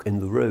fork in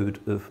the road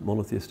of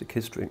monotheistic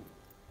history,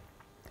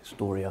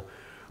 Historia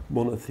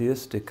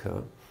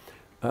Monotheistica,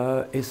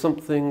 is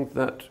something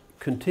that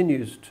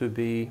continues to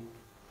be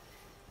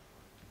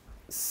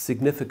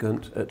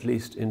significant, at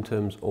least in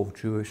terms of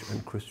Jewish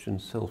and Christian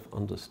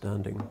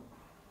self-understanding.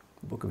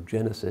 The book of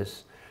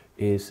Genesis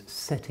is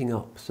setting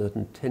up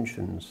certain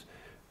tensions,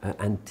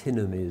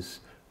 antinomies,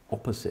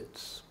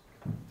 opposites,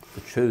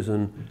 the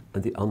chosen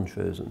and the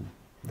unchosen,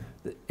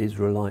 the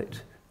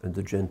Israelite and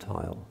the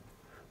Gentile,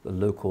 the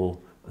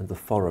local and the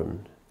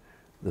foreign,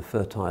 the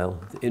fertile,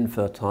 the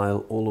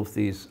infertile. All of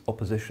these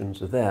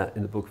oppositions are there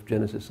in the book of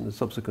Genesis, and the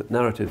subsequent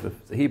narrative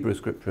of the Hebrew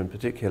scripture in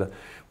particular,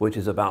 which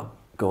is about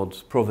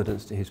God's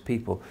providence to his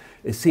people,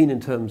 is seen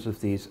in terms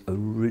of these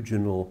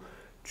original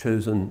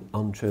chosen,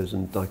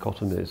 unchosen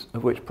dichotomies,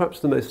 of which perhaps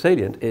the most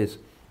salient is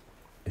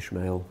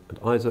Ishmael and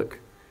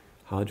Isaac,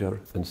 Hagar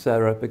and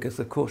Sarah, because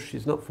of course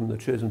she's not from the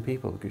chosen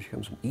people, because she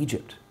comes from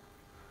Egypt.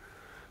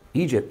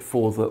 Egypt,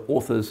 for the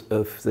authors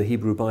of the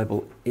Hebrew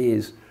Bible,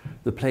 is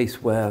the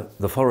place where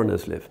the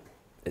foreigners live.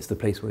 It's the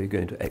place where you go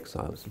into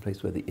exile. It's the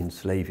place where they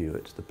enslave you.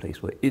 It's the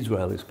place where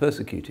Israel is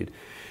persecuted.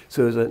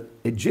 So as an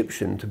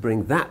Egyptian, to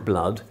bring that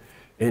blood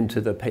into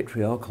the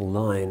patriarchal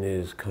line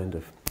is kind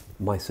of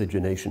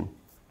miscegenation.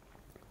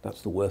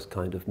 That's the worst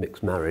kind of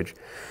mixed marriage.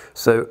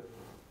 So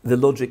the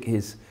logic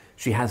is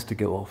she has to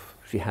go off.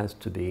 She has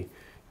to be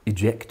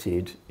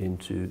ejected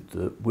into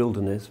the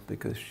wilderness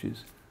because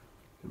she's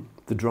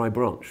the dry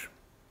branch.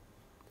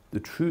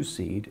 The true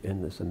seed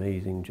in this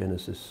amazing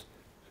Genesis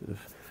sort of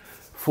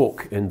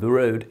fork in the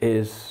road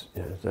is,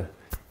 the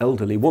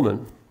elderly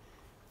woman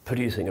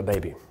producing a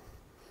baby.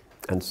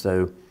 And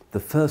so the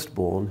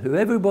firstborn, who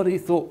everybody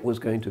thought was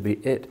going to be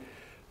it,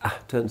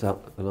 turns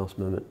out at the last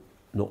moment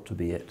not to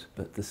be it,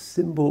 but the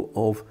symbol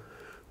of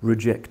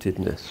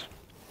rejectedness.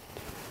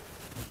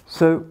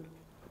 So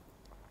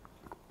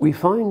we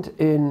find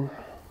in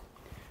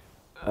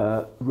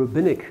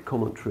rabbinic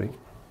commentary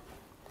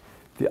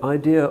the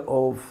idea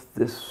of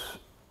this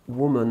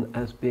woman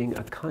as being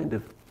a kind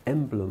of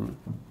emblem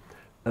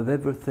of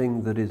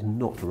everything that is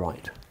not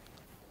right.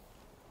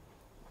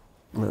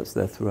 And that's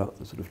there throughout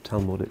the sort of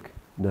Talmudic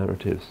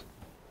narratives.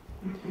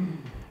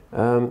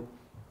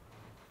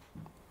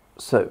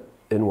 So,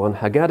 in one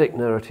Haggadic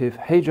narrative,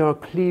 Hagar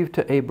cleaved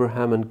to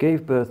Abraham and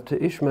gave birth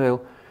to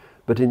Ishmael,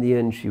 but in the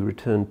end she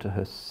returned to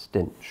her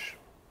stench.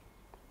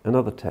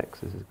 Another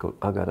text, this is called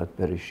Agarat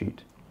Bereshit,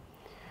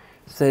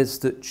 says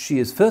that she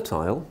is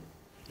fertile,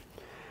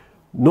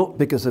 not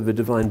because of a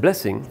divine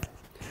blessing,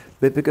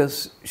 but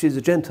because she's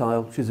a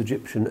Gentile, she's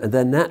Egyptian, and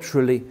they're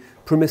naturally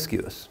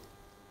promiscuous.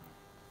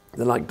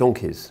 They're like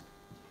donkeys.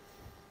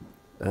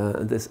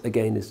 And this,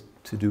 again, is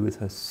to do with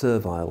her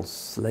servile,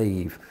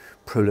 slave,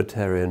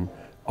 proletarian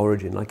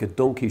origin. Like a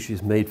donkey,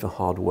 she's made for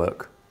hard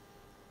work.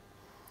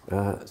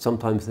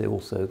 Sometimes they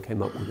also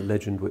came up with a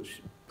legend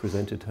which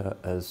presented her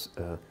as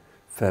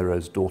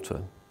Pharaoh's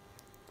daughter,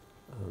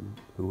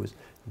 who was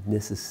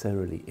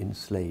necessarily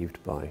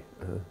enslaved by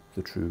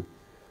the true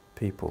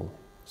people.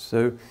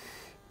 So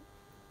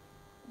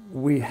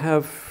we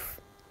have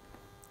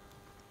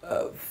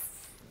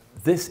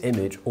this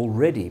image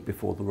already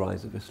before the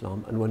rise of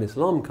Islam, and when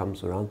Islam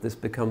comes around, this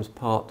becomes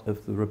part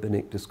of the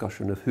rabbinic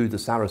discussion of who the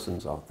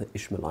Saracens are, the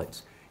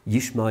Ishmaelites,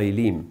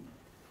 Yishmaelim.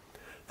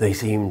 They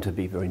seem to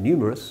be very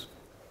numerous,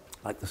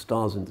 like the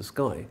stars in the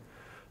sky.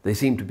 They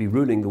seem to be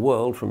ruling the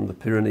world from the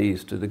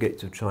Pyrenees to the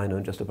gates of China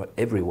and just about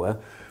everywhere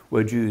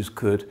where Jews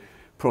could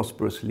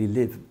prosperously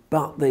live.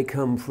 But they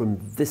come from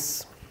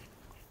this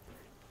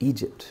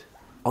Egypt,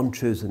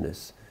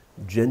 unchosenness,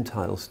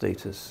 Gentile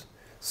status,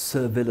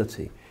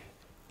 servility,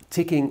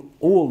 ticking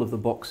all of the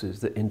boxes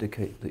that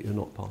indicate that you're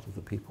not part of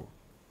the people.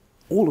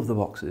 All of the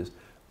boxes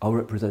are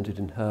represented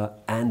in her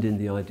and in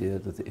the idea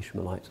that the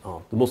Ishmaelites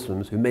are the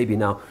Muslims who may be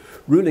now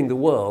ruling the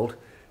world,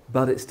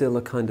 but it's still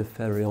a kind of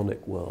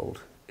pharaonic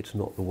world. It's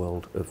not the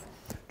world of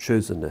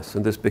chosenness.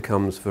 And this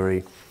becomes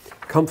very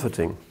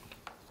comforting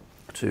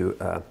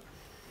to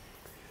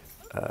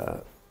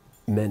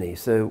many.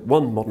 So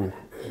one modern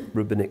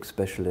rabbinic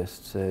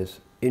specialist says,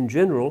 in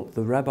general,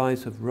 the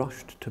rabbis have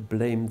rushed to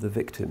blame the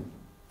victim.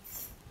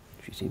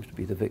 She seems to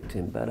be the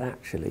victim, but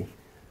actually,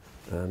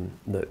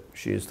 no,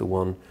 she is the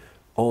one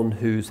on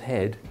whose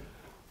head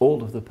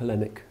all of the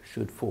polemic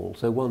should fall.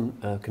 So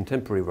one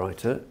contemporary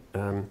writer,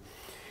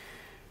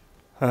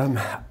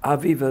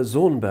 Aviva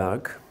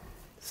Zornberg,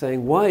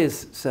 saying, why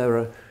is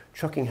Sarah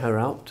chucking her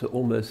out to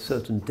almost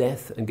certain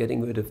death and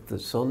getting rid of the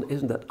son?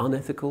 Isn't that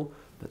unethical?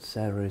 But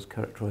Sarah is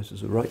characterized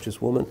as a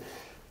righteous woman.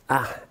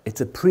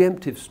 It's a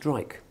preemptive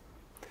strike,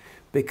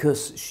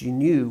 because she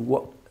knew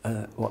what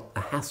a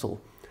hassle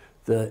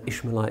the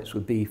Ishmaelites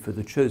would be for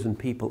the chosen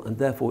people, and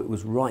therefore it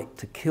was right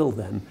to kill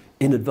them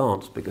in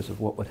advance because of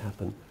what would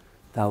happen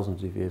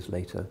thousands of years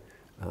later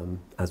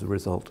as a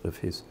result of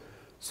his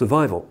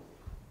survival.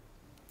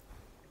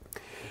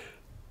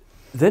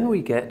 Then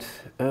we get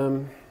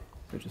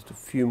just a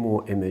few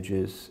more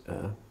images.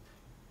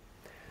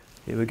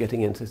 Here we're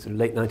getting into sort of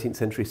late 19th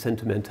century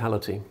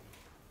sentimentality.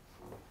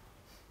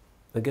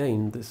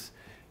 Again, this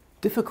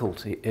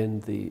difficulty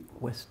in the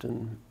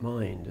Western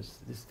mind.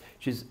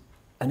 She's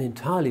an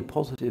entirely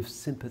positive,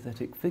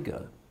 sympathetic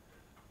figure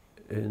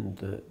in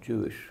the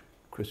Jewish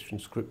Christian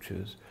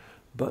scriptures,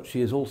 but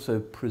she is also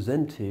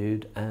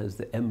presented as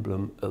the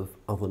emblem of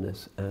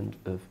otherness and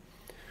of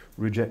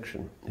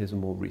rejection. Here's a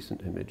more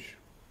recent image.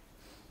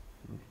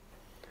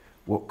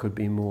 What could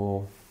be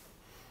more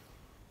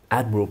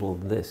admirable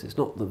than this? It's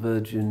not the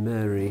Virgin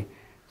Mary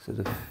sort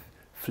of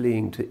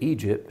fleeing to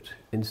Egypt.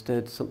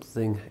 Instead,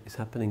 something is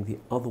happening the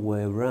other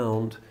way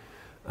around.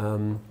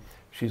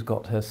 She's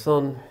got her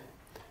son,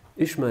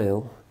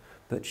 Ishmael,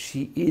 but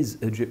she is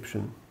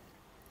Egyptian.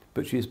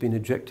 But she has been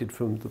ejected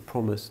from the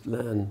promised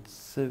land.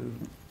 So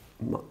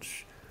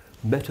much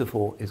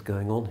metaphor is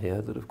going on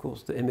here that, of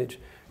course, the image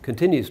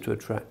continues to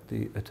attract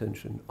the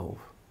attention of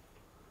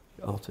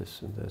the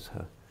artists. And there's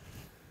her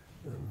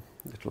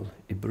little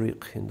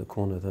ibriq in the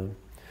corner there.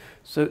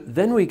 So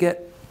then we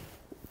get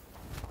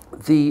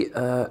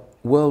the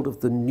world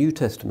of the New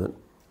Testament.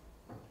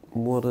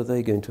 What are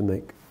they going to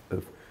make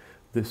of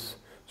this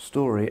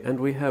story? And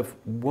we have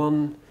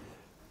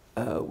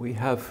we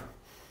have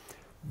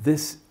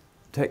this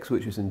text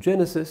which is in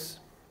Genesis,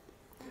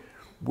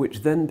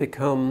 which then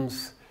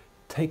becomes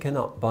taken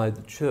up by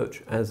the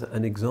church as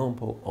an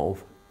example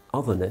of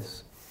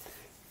otherness,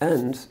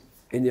 and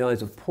in the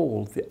eyes of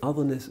Paul, the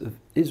otherness of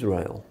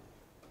Israel.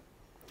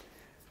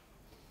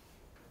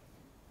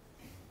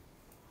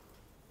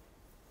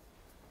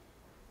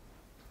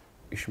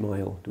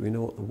 Ishmael, do we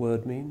know what the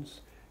word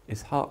means?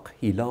 Ishaq,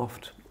 he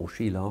laughed, or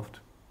she laughed,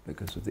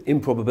 because of the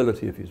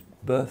improbability of his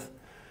birth.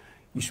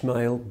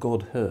 Ishmael,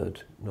 God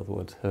heard, in other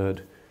words,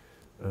 heard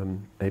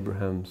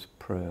Abraham's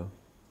prayer.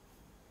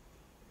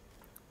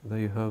 There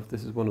you have,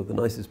 this is one of the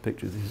nicest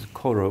pictures. This is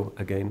Koro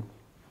again,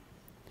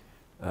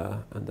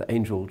 and the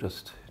angel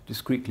just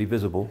discreetly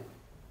visible.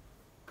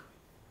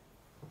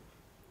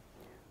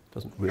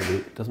 Doesn't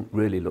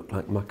really look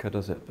like Makkah,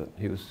 does it? But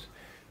he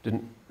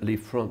didn't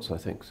leave France, I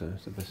think, so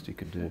it's the best he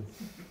could do.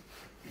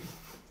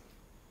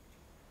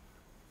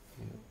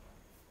 Yeah.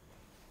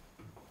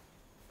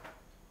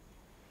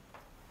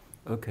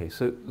 Okay,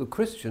 so the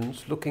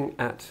Christians looking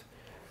at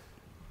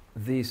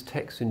these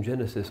texts in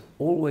Genesis,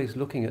 always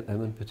looking at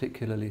them, and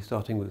particularly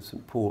starting with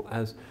St. Paul,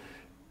 as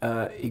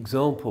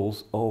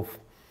examples of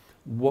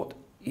what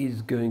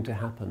is going to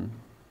happen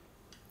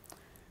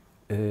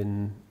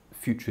in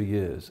future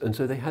years. And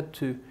so they had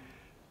to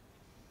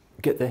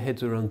get their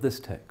heads around this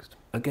text.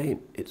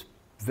 Again, it's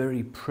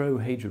very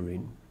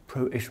pro-Hagarine,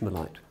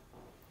 pro-Ishmaelite.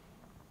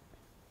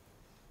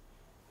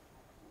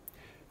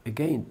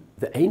 Again,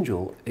 the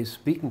angel is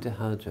speaking to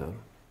Hagar.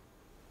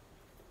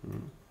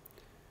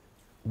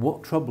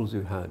 What troubles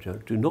you, Hagar?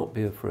 Do not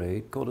be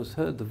afraid. God has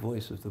heard the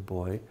voice of the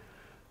boy.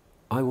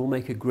 I will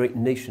make a great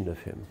nation of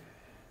him.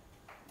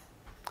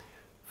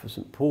 For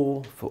St.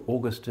 Paul, for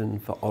Augustine,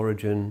 for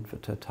Origen, for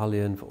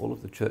Tertullian, for all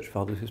of the church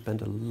fathers who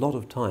spent a lot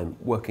of time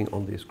working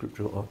on these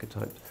scriptural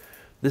archetypes,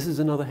 this is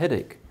another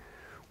headache.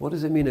 What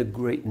does it mean, a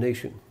great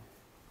nation?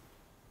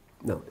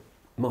 Now,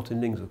 Martin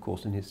Lings, of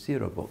course, in his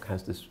Sirah book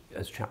has this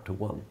as chapter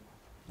 1,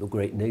 the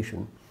great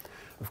nation.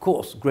 Of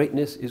course,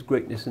 greatness is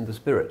greatness in the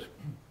spirit.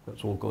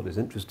 That's all God is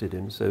interested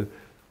in. So,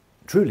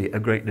 truly a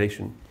great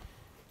nation.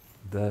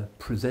 The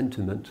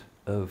presentiment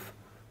of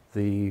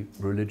the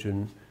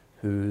religion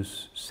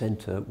whose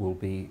centre will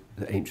be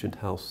the ancient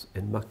house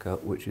in Mecca,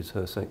 which is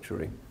her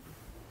sanctuary.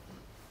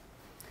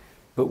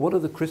 But what are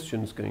the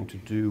Christians going to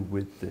do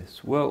with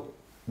this? Well,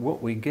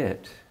 what we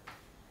get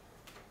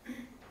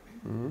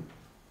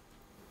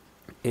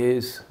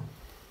is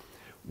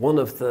one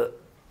of the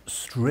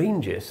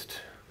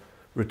strangest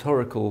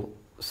rhetorical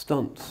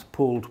stunts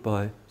pulled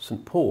by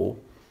St. Paul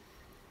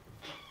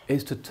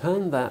is to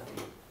turn that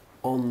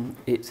on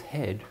its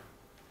head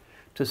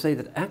to say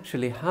that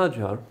actually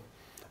Hagar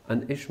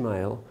and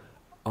Ishmael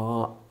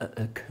are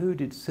a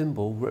coded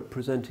symbol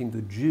representing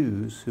the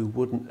Jews who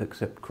wouldn't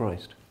accept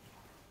Christ.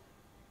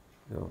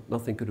 Now,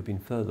 nothing could have been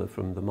further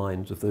from the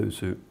minds of those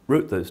who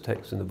wrote those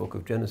texts in the book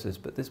of Genesis,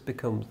 but this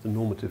becomes the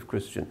normative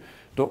Christian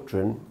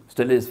doctrine,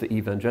 still is for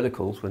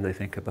evangelicals when they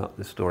think about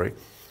this story.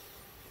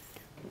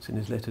 It's in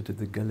his letter to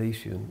the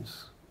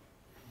Galatians.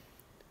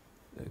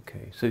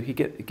 Okay, so he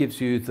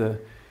gives you the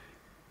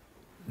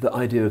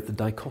idea of the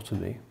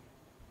dichotomy.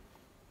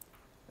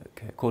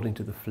 Okay, according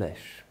to the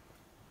flesh,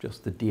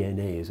 just the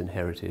DNA is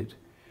inherited,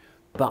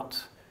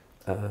 but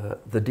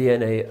the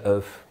DNA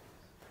of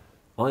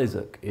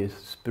Isaac is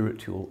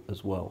spiritual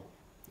as well.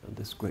 And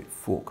this great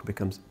fork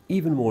becomes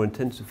even more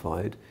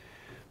intensified.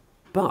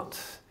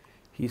 But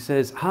he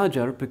says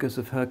Hagar, because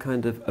of her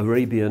kind of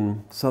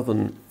Arabian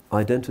southern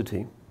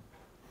identity,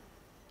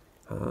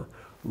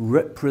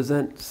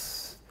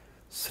 represents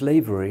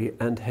slavery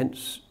and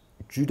hence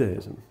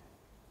Judaism.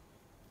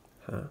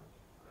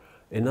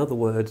 In other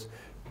words,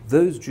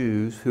 those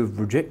Jews who have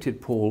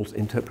rejected Paul's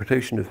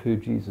interpretation of who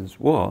Jesus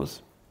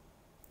was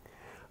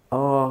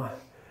are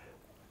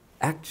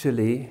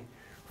actually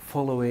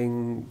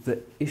following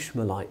the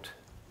Ishmaelite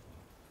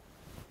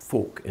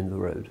fork in the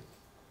road.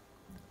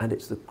 And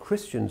it's the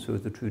Christians who are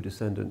the true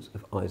descendants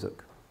of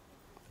Isaac.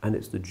 And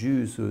it's the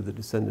Jews who are the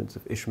descendants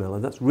of Ishmael.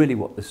 And that's really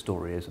what this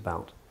story is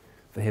about.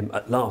 For him,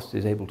 at last,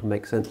 is able to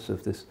make sense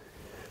of this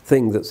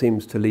thing that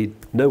seems to lead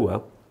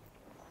nowhere.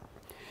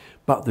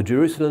 But the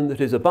Jerusalem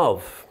that is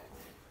above,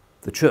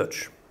 the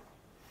church,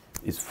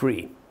 is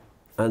free.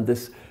 And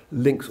this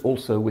links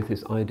also with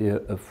his idea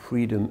of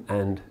freedom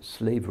and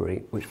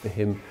slavery, which for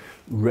him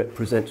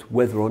represents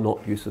whether or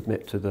not you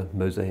submit to the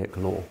Mosaic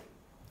law,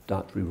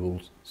 dietary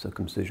rules,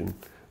 circumcision,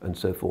 and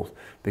so forth.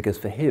 Because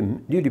for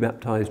him, newly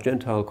baptized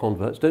Gentile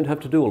converts don't have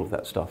to do all of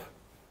that stuff.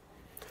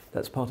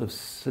 That's part of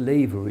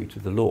slavery to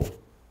the law.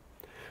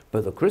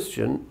 But the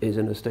Christian is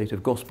in a state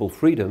of gospel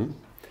freedom,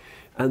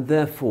 and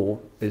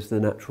therefore is the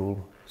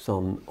natural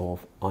son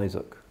of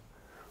Isaac.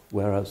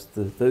 Whereas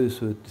those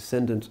who are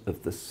descendants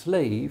of the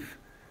slave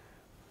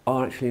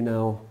are actually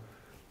now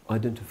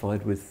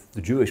identified with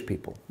the Jewish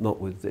people, not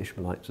with the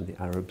Ishmaelites and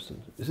the Arabs.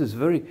 And this is a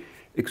very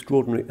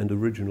extraordinary and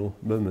original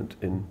moment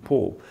in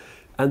Paul.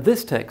 And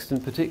this text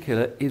in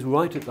particular is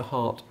right at the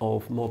heart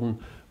of modern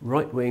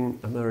right-wing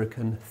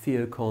American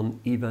theocon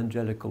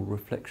evangelical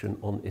reflection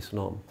on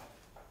Islam.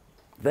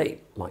 They,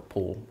 like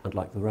Paul and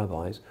like the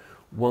rabbis,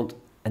 want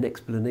an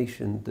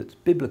explanation that's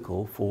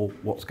biblical for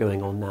what's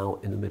going on now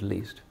in the Middle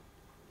East.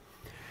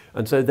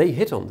 And so they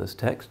hit on this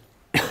text,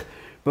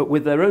 but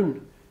with their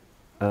own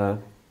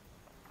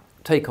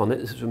take on it.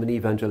 This is from an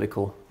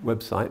evangelical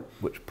website,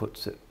 which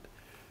puts it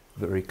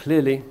very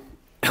clearly,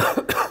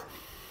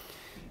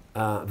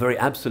 very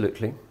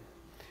absolutely.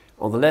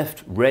 On the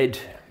left, red,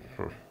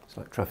 it's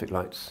like traffic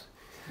lights.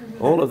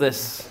 All of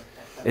this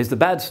is the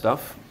bad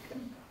stuff.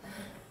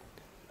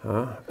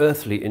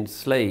 Earthly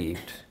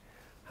enslaved,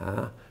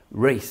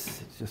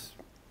 race, it's just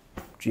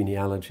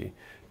genealogy.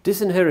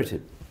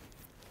 Disinherited,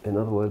 in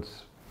other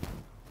words,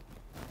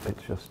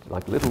 it's just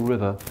like a little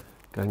river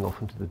going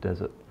off into the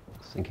desert,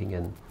 sinking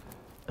in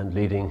and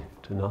leading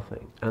to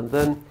nothing. And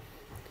then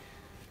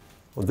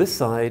on this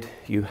side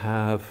you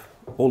have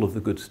all of the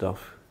good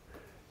stuff,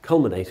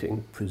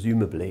 culminating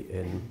presumably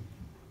in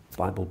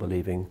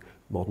Bible-believing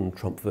modern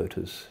Trump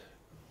voters.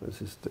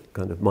 This is the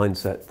kind of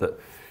mindset that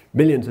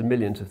millions and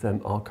millions of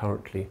them are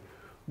currently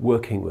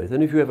working with.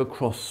 And if you ever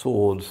cross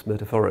swords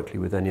metaphorically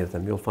with any of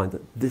them, you'll find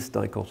that this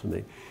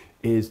dichotomy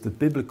is the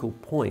biblical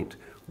point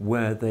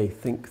where they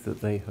think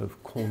that they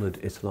have cornered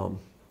Islam.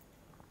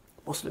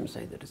 Muslims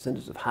say they're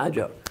descendants of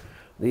Hagar.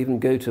 They even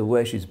go to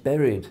where she's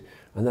buried,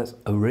 and that's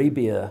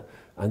Arabia,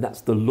 and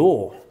that's the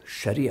law,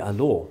 Sharia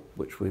law,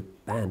 which we've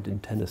banned in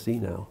Tennessee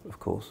now, of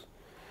course.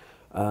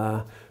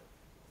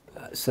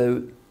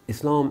 So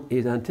Islam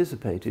is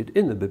anticipated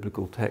in the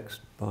biblical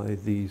text by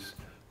these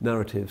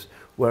narratives,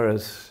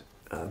 whereas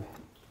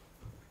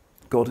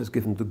God has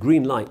given the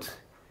green light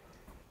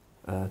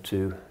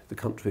to the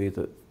country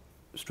that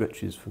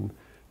stretches from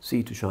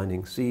sea to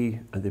shining sea,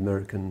 and the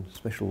American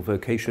special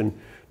vocation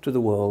to the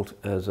world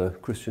as a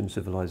Christian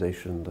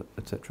civilization,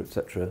 etc.,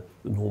 etc.,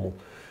 the normal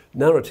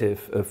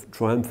narrative of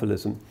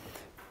triumphalism.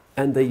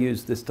 And they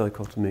use this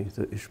dichotomy,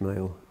 the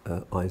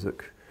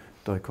Ishmael-Isaac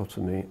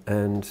dichotomy.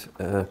 And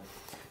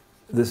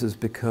this has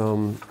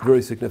become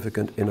very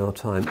significant in our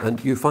time.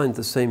 And you find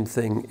the same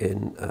thing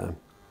in the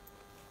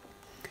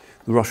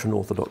Russian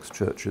Orthodox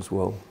Church as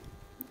well.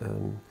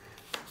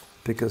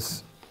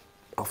 Because,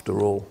 after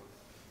all,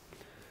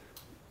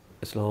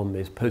 Islam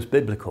is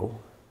post-biblical,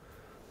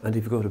 and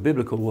if you've got a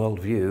biblical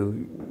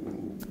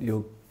worldview,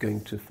 you're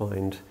going to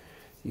find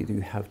either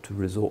you have to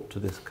resort to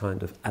this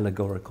kind of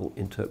allegorical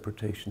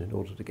interpretation in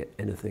order to get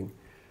anything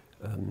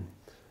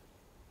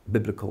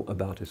biblical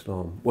about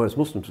Islam. Whereas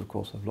Muslims, of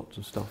course, have lots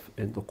of stuff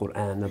in the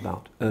Quran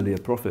about earlier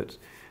prophets.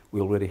 We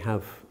already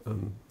have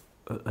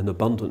an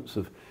abundance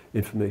of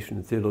information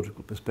and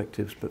theological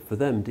perspectives, but for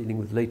them, dealing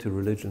with later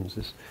religions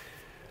is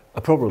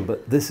a problem.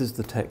 But this is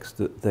the text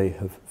that they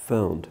have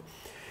found.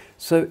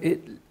 So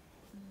it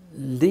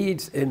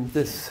leads in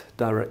this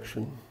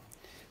direction.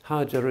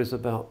 Hajar is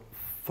about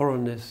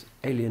foreignness,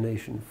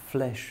 alienation,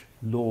 flesh,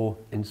 law,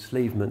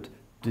 enslavement,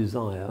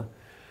 desire,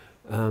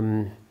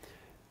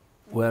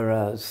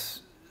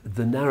 whereas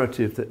the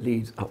narrative that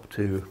leads up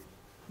to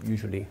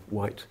usually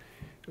white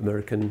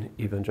American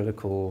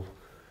evangelical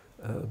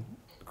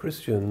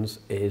Christians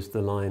is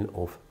the line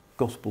of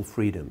gospel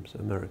freedom. So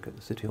America,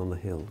 the city on the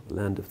hill, the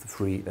land of the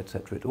free,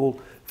 etc. It all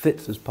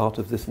fits as part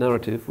of this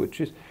narrative,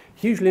 which is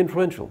hugely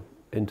influential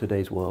in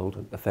today's world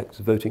and affects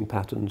voting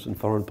patterns and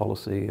foreign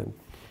policy.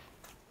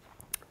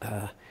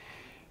 And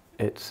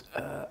it's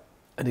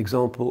an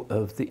example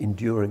of the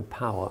enduring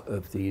power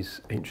of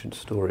these ancient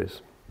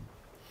stories.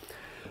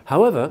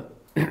 However,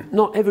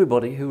 not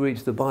everybody who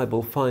reads the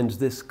Bible finds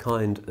this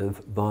kind of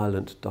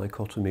violent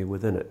dichotomy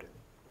within it.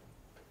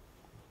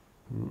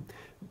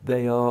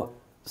 They are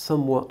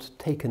somewhat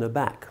taken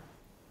aback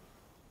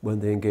when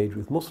they engage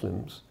with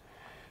Muslims,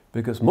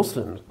 because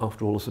Muslims,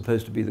 after all, are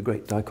supposed to be the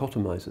great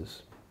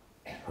dichotomizers.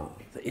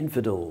 The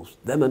infidels,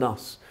 them and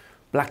us,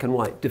 black and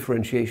white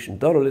differentiation,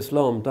 Dar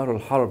al-Islam, Dar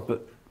al-Harb,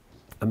 but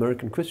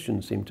American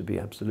Christians seem to be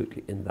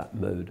absolutely in that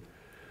mode.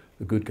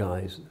 The good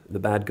guys, the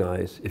bad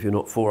guys, if you're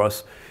not for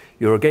us,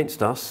 you're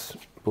against us.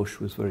 Bush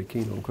was very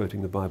keen on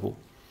quoting the Bible.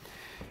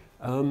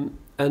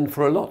 And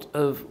for a lot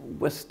of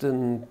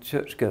Western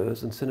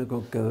churchgoers and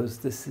synagogue goers,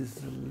 this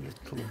is a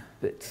little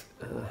bit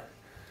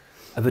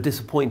of a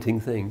disappointing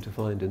thing to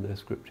find in their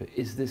scripture.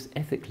 Is this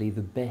ethically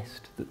the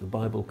best that the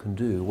Bible can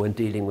do when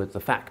dealing with the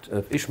fact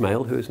of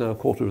Ishmael, who is now a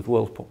quarter of the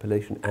world's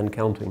population and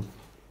counting,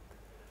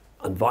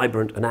 and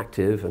vibrant and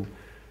active, and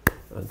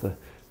the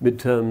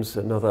midterms,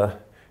 another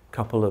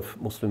couple of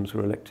Muslims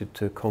were elected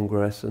to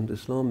Congress, and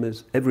Islam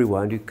is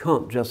everywhere. And you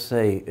can't just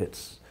say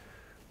it's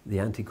the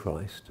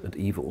Antichrist and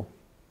evil.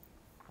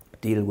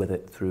 Deal with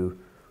it through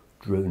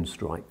drone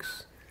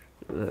strikes.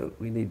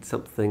 We need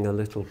something a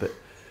little bit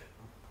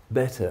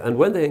better. And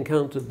when they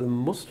encountered the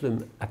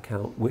Muslim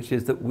account, which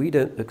is that we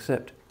don't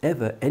accept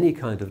ever any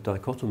kind of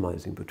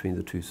dichotomizing between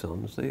the two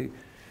sons, they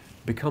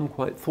become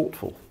quite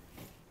thoughtful.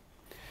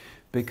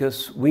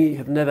 Because we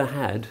have never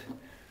had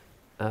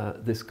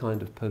this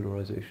kind of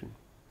polarization.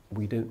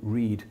 We don't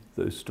read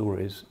those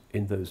stories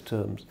in those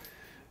terms.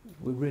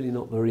 We're really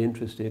not very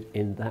interested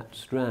in that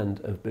strand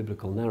of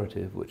biblical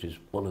narrative, which is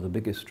one of the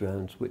biggest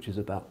strands, which is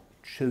about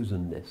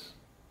chosenness.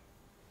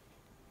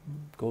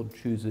 God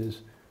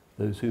chooses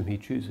those whom he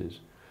chooses.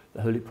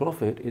 The Holy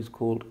Prophet is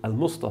called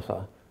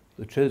Al-Mustafa,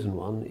 the chosen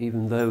one,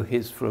 even though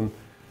he's from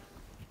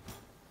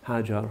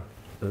Hajar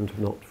and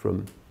not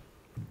from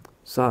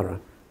Sarah.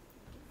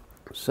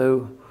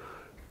 So,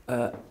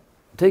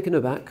 taken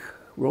aback,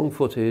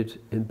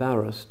 wrong-footed,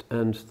 embarrassed,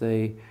 and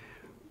they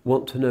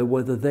want to know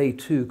whether they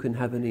too can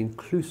have an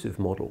inclusive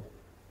model.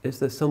 Is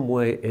there some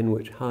way in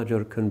which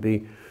Hajar can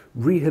be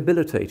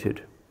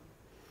rehabilitated?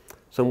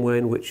 Some way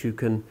in which you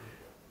can,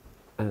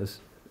 as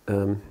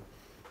the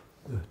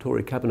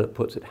Tory cabinet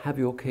puts it, have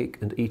your cake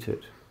and eat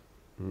it.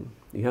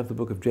 You have the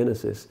book of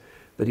Genesis,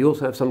 but you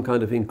also have some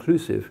kind of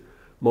inclusive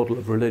model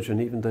of religion,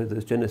 even though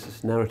those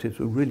Genesis narratives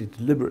were really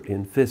deliberately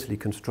and fiercely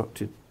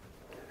constructed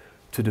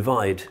to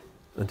divide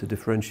and to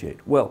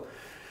differentiate. Well,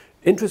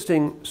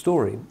 interesting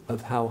story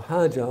of how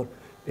Hajar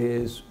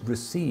is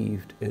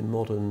received in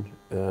modern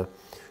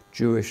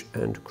Jewish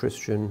and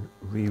Christian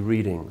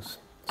rereadings.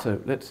 So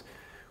let's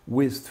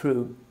whiz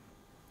through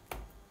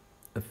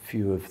a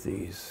few of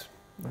these.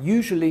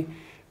 Usually,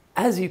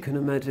 as you can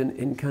imagine,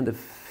 in kind of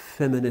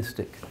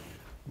feministic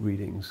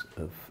readings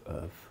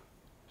of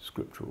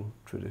scriptural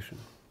tradition.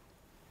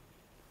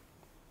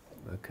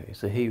 Okay,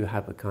 so here you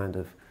have a kind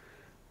of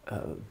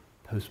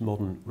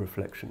postmodern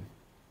reflection.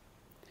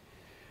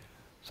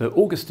 So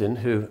Augustine,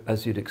 who,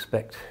 as you'd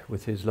expect,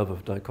 with his love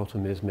of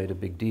dichotomies, made a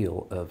big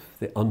deal of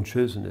the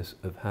unchosenness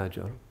of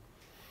Hajar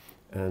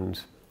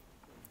and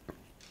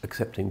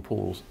accepting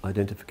Paul's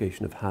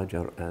identification of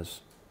Hajar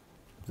as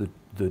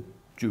the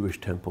Jewish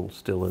temple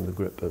still in the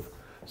grip of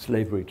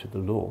slavery to the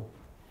law.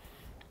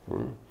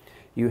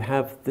 You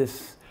have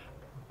this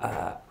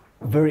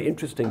very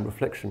interesting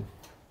reflection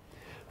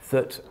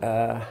that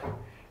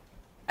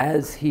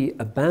as he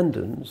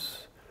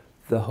abandons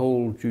the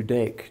whole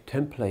Judaic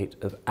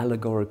template of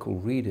allegorical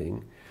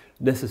reading,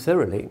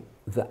 necessarily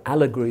the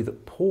allegory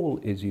that Paul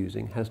is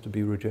using has to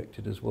be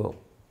rejected as well.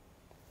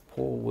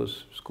 Paul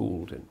was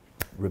schooled in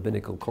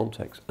rabbinical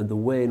context, and the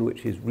way in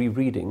which he's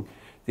rereading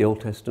the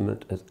Old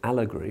Testament as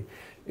allegory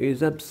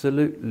is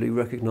absolutely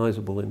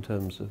recognizable in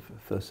terms of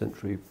first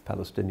century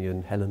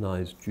Palestinian,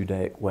 Hellenized,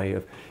 Judaic way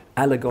of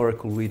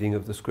allegorical reading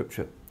of the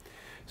scripture.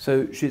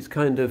 So she's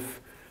kind of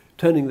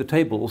turning the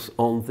tables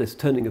on this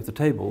turning of the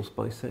tables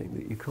by saying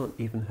that you can't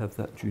even have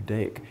that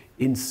Judaic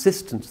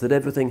insistence that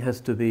everything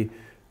has to be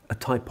a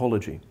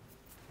typology.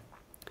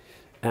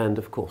 And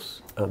of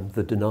course,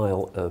 the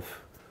denial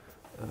of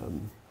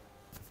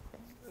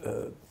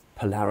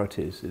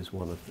polarities is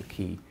one of the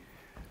key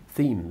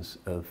themes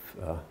of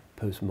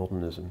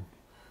postmodernism.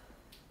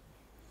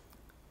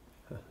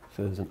 So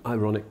there's an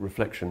ironic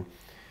reflection,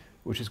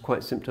 which is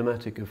quite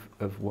symptomatic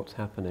of what's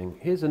happening.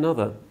 Here's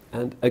another,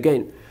 and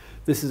again,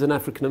 this is an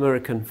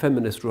African-American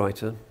feminist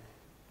writer.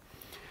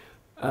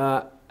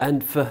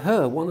 And for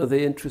her, one of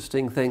the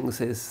interesting things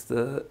is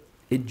the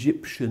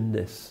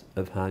Egyptianness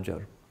of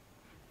Hagar.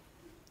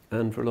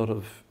 And for a lot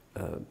of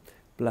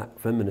black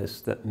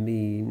feminists, that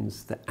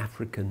means the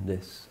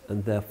Africanness,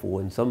 and therefore,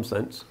 in some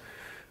sense,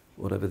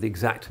 whatever the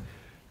exact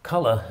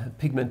colour,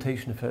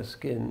 pigmentation of her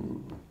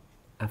skin,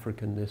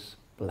 Africanness,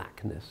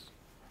 blackness.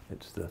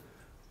 It's the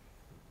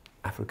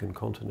African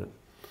continent.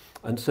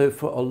 And so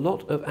for a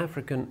lot of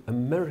African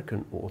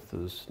American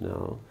authors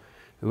now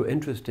who are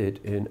interested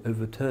in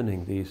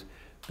overturning these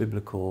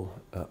biblical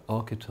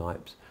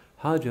archetypes,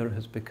 Hagar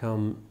has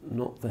become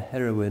not the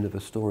heroine of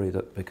a story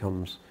that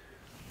becomes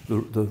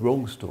the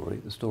wrong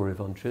story, the story of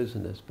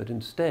unchosenness, but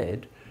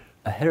instead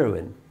a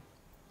heroine.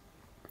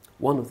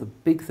 One of the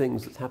big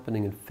things that's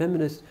happening in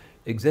feminist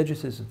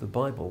exegesis of the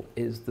Bible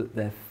is that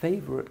their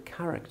favourite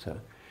character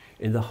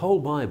in the whole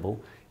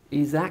Bible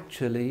is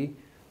actually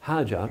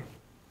Hagar,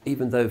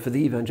 even though for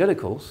the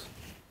evangelicals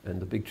and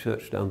the big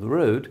church down the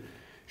road,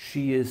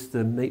 she is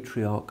the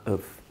matriarch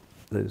of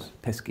those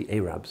pesky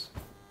Arabs.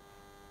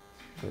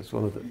 So it's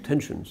one of the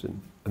tensions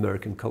in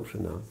American culture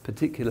now,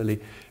 particularly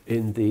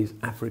in these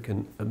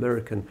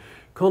African-American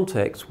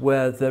contexts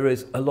where there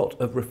is a lot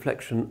of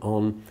reflection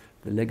on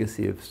the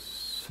legacy of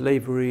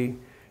slavery,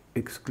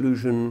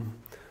 exclusion,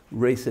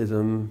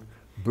 racism,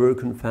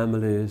 broken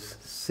families,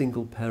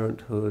 single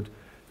parenthood,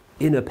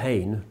 inner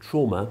pain,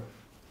 trauma,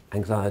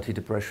 anxiety,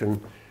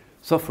 depression,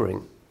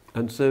 suffering.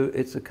 And so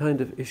it's a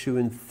kind of issue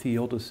in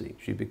theodicy.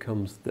 She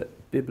becomes the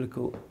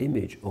biblical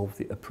image of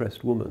the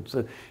oppressed woman.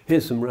 So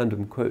here's some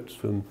random quotes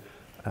from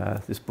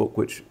this book,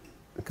 which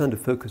kind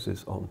of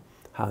focuses on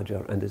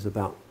Hagar and is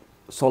about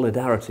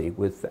solidarity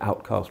with the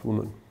outcast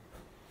woman.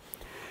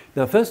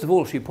 Now, first of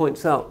all, she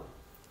points out,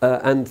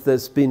 and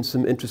there's been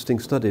some interesting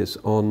studies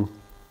on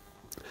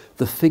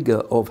the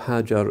figure of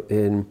Hagar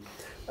in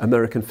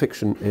American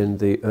fiction in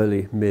the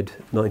early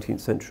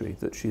mid-19th century,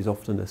 that she's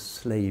often a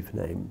slave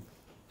name.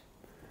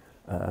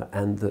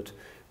 And that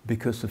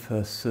because of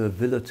her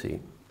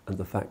servility and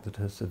the fact that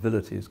her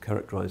servility is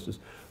characterized as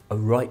a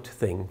right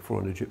thing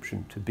for an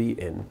Egyptian to be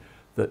in,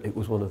 that it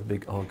was one of the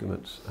big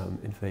arguments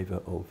in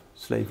favor of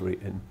slavery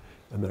in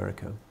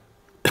America.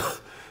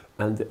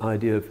 And the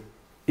idea of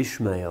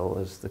Ishmael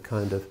as the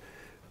kind of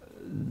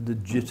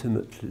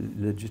legitimate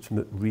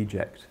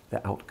reject,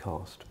 the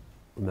outcast.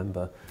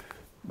 Remember,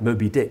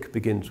 Moby Dick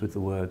begins with the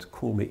words,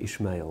 "Call me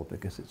Ishmael,"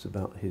 because it's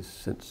about his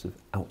sense of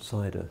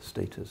outsider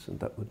status, and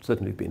that would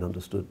certainly have been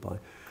understood by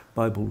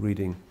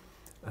Bible-reading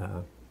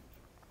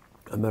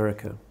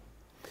America.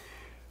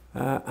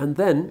 And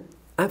then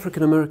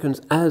African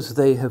Americans, as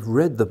they have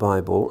read the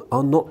Bible,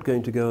 are not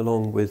going to go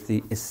along with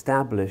the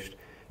established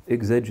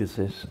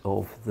exegesis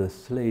of the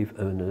slave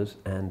owners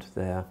and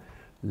their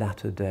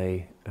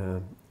latter-day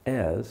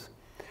heirs,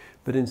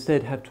 but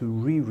instead have to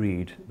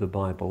reread the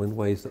Bible in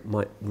ways that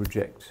might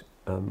reject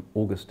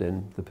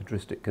Augustine, the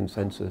patristic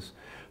consensus,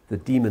 the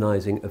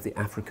demonizing of the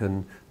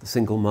African, the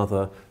single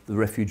mother, the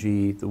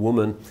refugee, the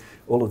woman,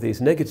 all of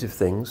these negative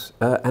things,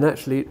 and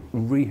actually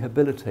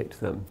rehabilitate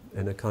them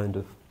in a kind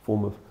of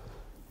form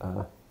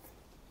of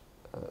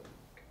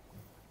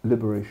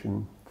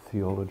liberation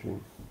theology.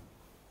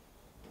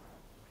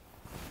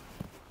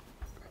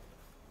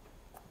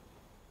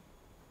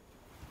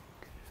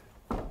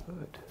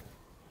 Right.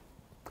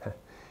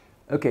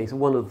 Okay, so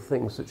one of the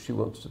things that she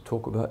wants to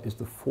talk about is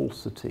the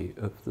falsity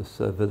of the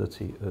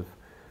servility of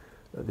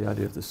the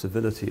idea of the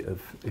servility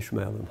of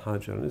Ishmael and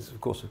Hagar. And this is,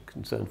 of course, a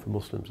concern for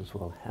Muslims as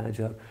well.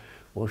 Hagar,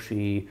 was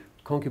she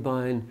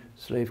concubine,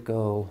 slave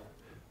girl,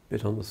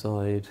 bit on the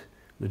side,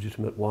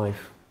 legitimate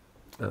wife?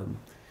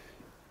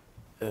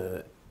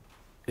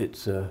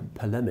 It's a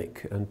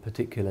polemic, and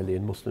particularly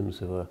in Muslims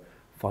who are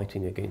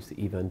fighting against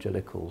the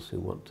evangelicals who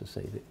want to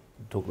say that,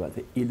 talk about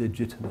the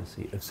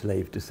illegitimacy of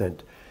slave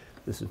descent.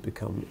 This has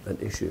become an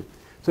issue.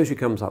 So she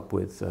comes up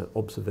with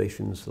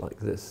observations like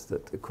this,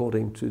 that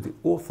according to the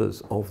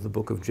authors of the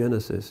book of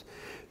Genesis,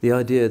 the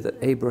idea that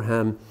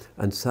Abraham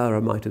and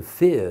Sarah might have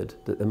feared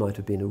that there might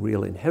have been a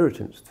real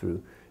inheritance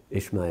through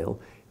Ishmael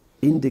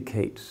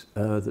indicates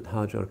that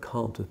Hagar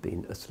can't have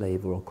been a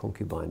slave or a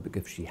concubine,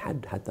 because if she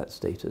had had that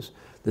status,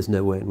 there's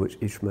no way in which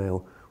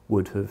Ishmael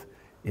would have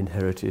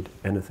inherited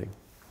anything.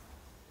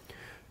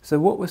 So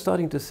what we're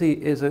starting to see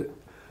is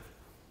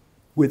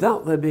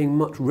without there being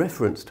much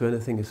reference to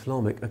anything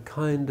Islamic, a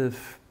kind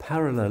of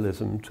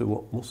parallelism to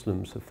what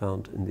Muslims have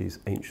found in these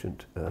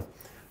ancient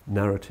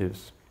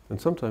narratives. And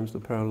sometimes the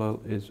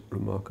parallel is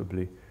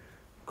remarkably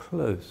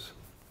close.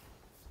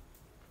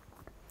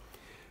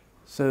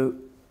 So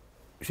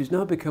she's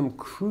now become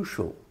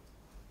crucial.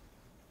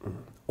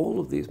 All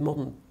of these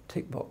modern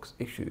tick box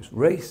issues,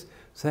 race,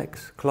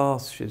 sex,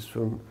 class, she's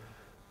from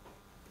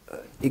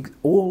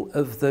all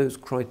of those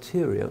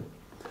criteria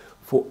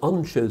for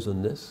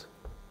unchosenness,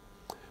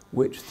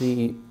 which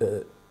the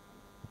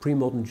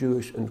pre-modern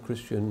Jewish and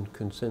Christian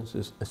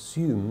consensus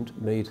assumed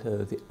made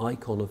her the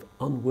icon of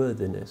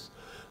unworthiness,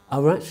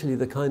 are actually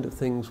the kind of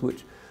things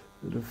which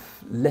sort of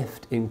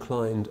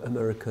left-inclined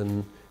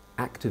American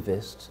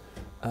activists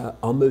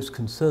are most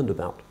concerned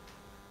about.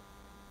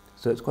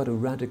 So it's quite a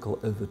radical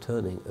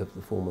overturning of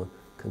the former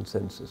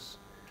consensus.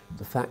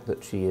 The fact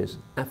that she is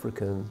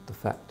African, the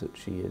fact that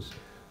she is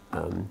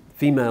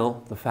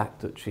female, the fact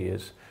that she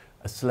is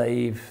a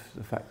slave,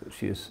 the fact that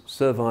she is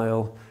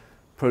servile,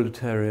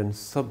 proletarian,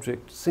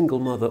 subject, single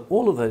mother,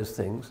 all of those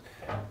things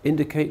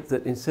indicate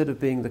that instead of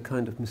being the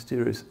kind of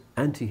mysterious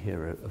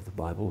anti-hero of the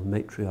Bible,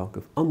 matriarch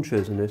of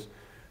unchosenness,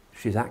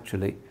 she's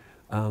actually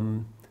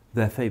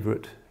their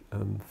favourite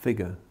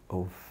figure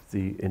of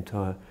the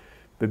entire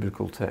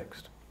biblical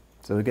text.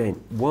 So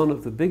again, one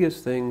of the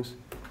biggest things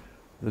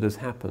that has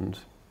happened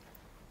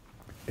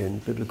in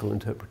biblical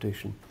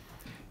interpretation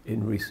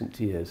in recent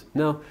years.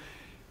 Now,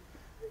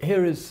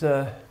 here is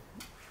the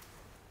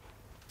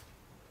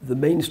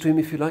mainstream,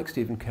 if you like.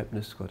 Stephen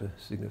Kepner's quite a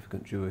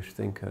significant Jewish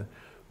thinker,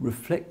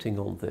 reflecting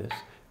on this,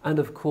 and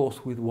of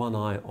course with one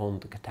eye on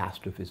the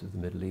catastrophes of the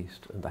Middle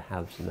East and the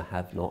haves and the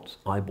have-nots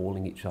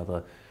eyeballing each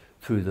other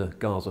through the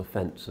Gaza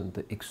fence and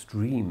the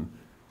extreme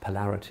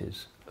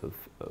polarities of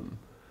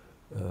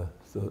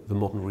the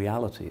modern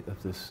reality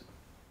of this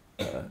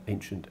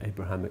ancient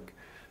Abrahamic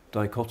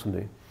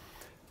dichotomy.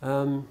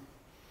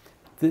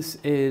 This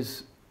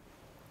is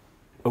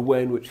a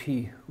way in which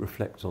he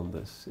reflects on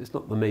this. It's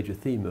not the major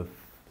theme of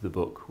the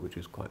book, which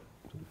is quite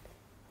sort of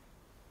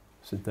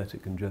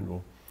synthetic and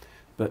general,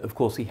 but of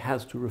course he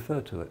has to refer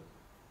to it.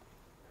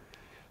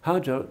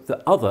 Hagar,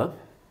 the other,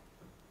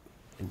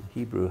 in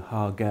Hebrew,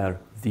 Hagar,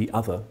 the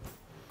other,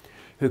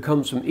 who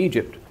comes from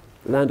Egypt,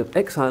 the land of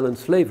exile and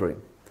slavery,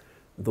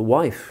 the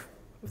wife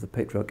of the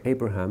patriarch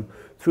Abraham,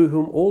 through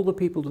whom all the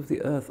peoples of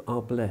the earth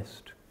are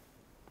blessed.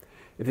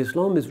 If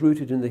Islam is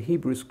rooted in the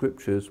Hebrew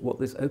scriptures, what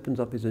this opens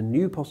up is a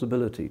new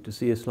possibility to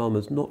see Islam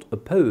as not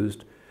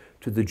opposed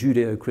to the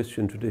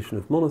Judeo-Christian tradition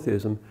of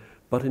monotheism,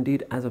 but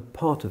indeed as a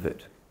part of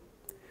it.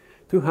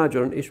 Through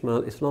Hagar and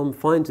Ishmael, Islam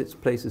finds its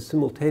place as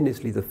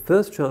simultaneously the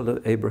first child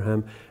of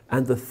Abraham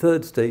and the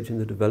third stage in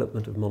the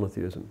development of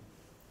monotheism.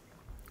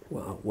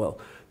 Wow, well,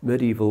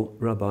 medieval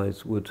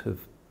rabbis would have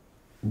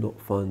not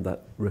found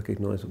that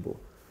recognizable,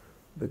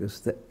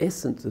 because the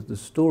essence of the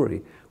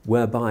story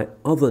whereby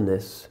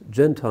otherness,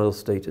 Gentile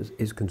status,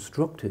 is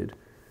constructed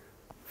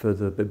for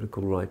the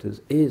biblical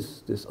writers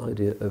is this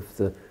idea of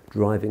the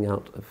driving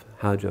out of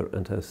Hagar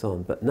and her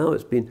son. But now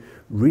it's been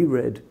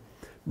reread,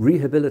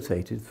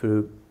 rehabilitated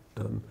through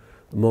the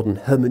modern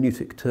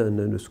hermeneutic turn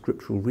known as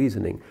scriptural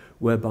reasoning,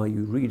 whereby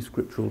you read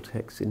scriptural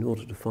texts in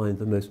order to find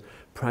the most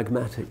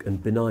pragmatic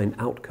and benign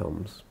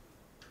outcomes.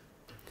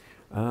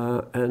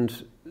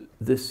 And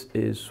this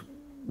is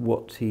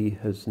what he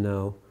has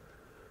now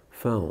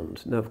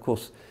found. Now, of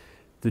course,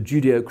 the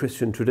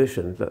Judeo-Christian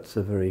tradition, that's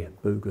a very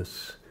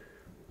bogus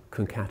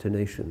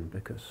concatenation,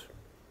 because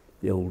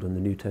the Old and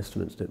the New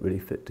Testaments don't really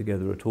fit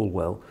together at all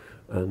well,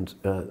 and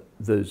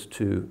those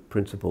two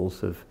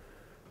principles have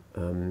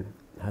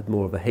had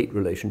more of a hate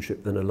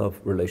relationship than a love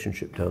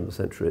relationship down the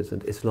centuries,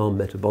 and Islam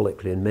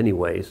metabolically in many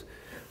ways,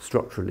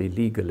 structurally,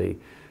 legally,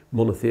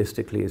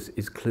 monotheistically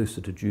is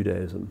closer to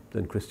Judaism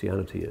than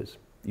Christianity is.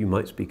 You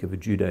might speak of a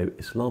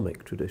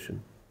Judeo-Islamic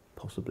tradition,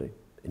 possibly,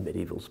 in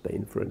medieval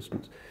Spain, for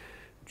instance.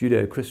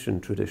 Judeo-Christian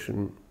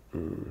tradition,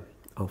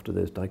 after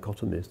those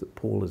dichotomies that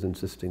Paul is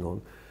insisting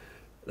on,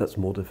 that's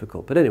more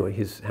difficult. But anyway,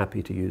 he's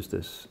happy to use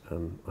this,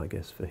 I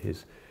guess, for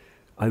his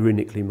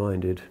ironically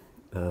minded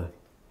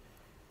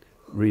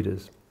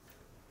readers.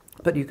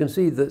 But you can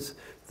see that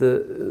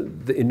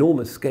the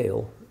enormous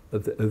scale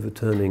of the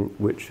overturning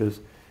which has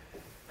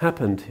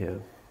happened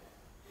here.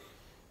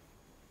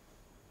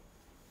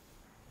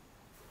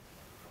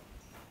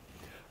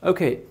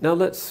 Okay, now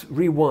let's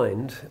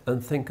rewind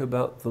and think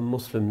about the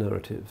Muslim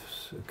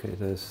narratives. Okay,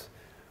 there's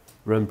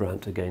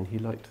Rembrandt again. He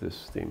liked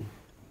this theme.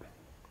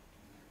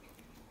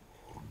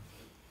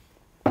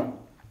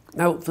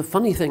 Now, the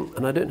funny thing,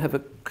 and I don't have a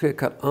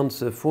clear-cut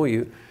answer for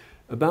you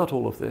about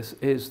all of this,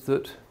 is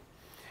that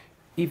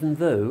even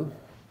though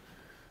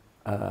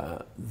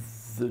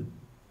the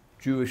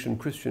Jewish and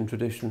Christian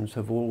traditions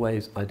have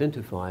always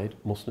identified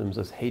Muslims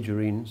as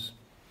Hagarines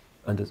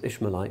and as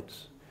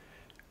Ishmaelites,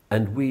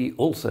 and we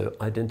also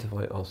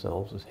identify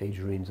ourselves as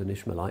Hagarines and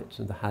Ishmaelites,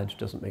 and the Hajj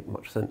doesn't make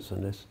much sense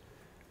unless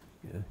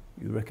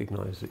you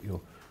recognize that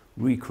you're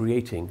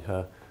recreating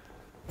her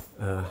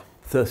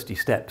thirsty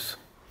steps,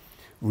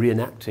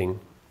 reenacting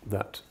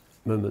that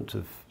moment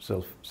of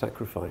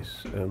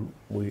self-sacrifice.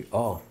 We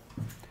are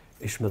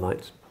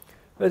Ishmaelites.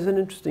 There's an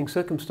interesting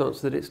circumstance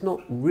that it's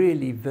not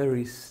really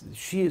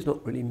she is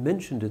not really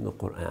mentioned in the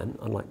Quran,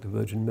 unlike the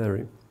Virgin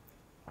Mary.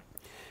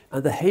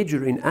 And the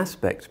Hajarine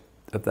aspect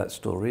of that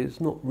story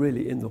is not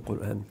really in the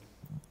Quran.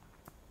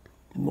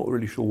 I'm not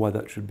really sure why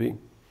that should be.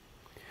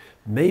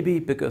 Maybe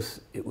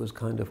because it was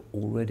kind of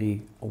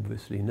already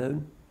obviously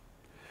known.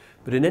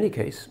 But in any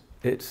case,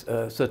 it's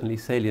certainly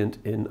salient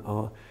in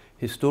our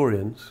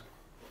historians.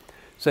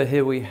 So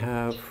here we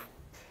have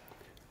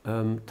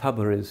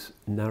Tabari's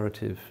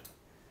narrative,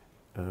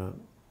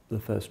 the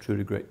first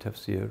truly great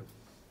tafsir,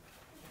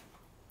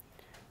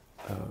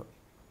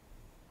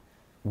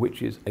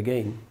 which is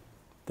again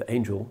the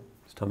angel,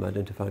 this time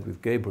identified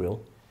with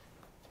Gabriel.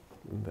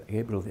 Remember,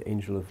 Gabriel, the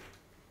angel of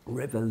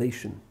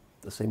revelation,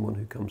 the same one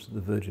who comes to the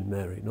Virgin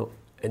Mary, not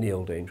any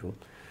old angel.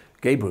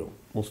 Gabriel,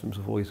 Muslims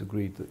have always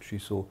agreed that she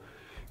saw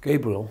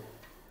Gabriel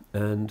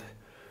and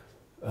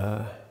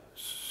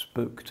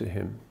spoke to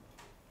him.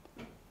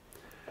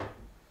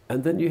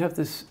 And then you have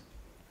this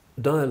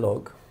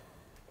dialogue,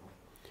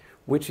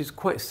 which is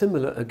quite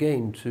similar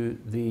again to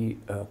the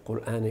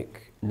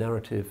Quranic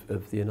narrative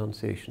of the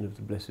Annunciation of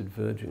the Blessed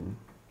Virgin,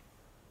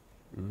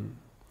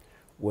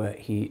 where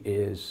he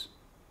is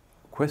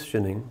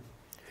questioning,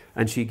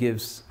 and she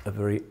gives a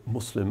very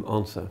Muslim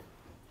answer.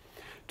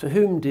 To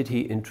whom did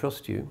he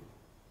entrust you?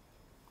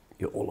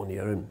 You're all on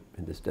your own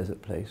in this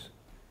desert place.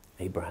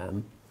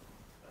 Abraham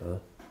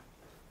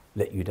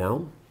let you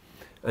down.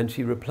 And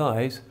she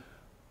replies,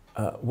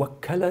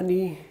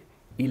 Wakkalani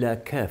ila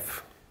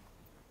kaf.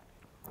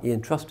 He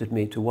entrusted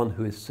me to one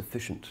who is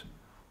sufficient.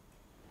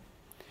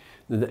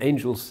 Then the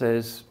angel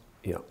says,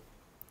 yeah,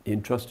 he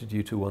entrusted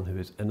you to one who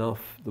is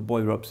enough. The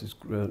boy rubs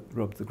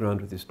the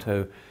ground with his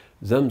toe.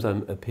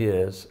 Zamzam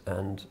appears,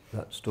 and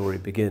that story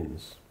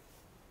begins.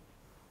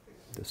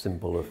 The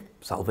symbol of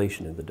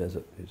salvation in the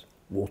desert is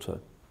water,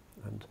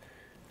 and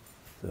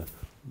the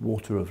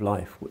water of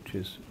life, which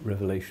is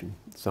revelation,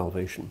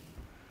 salvation,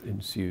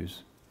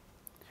 ensues.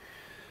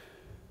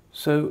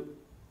 So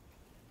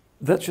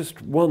that's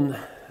just one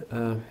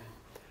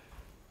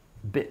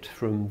bit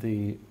from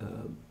the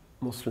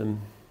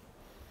Muslim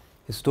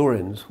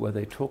historians where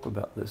they talk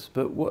about this.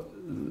 But what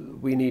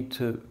we need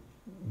to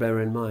bear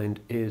in mind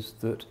is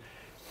that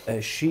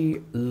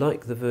she,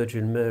 like the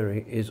Virgin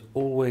Mary, is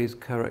always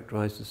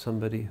characterized as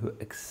somebody who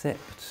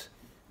accepts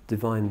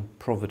divine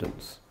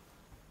providence.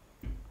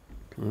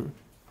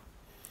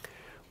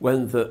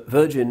 When the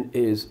Virgin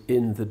is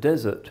in the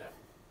desert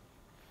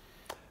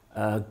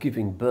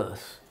giving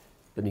birth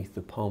beneath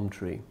the palm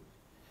tree,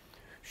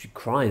 she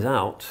cries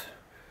out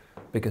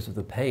because of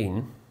the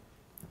pain,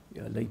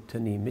 "Ya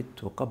laytani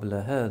mittu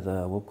qabla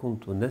hadha wa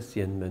kuntu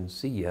nasyan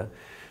mansiya,"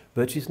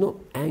 but she's not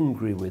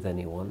angry with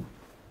anyone,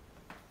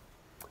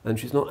 and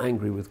she's not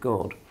angry with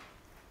God.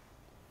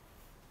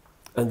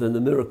 And then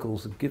the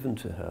miracles are given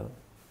to her.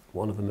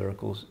 One of the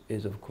miracles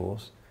is, of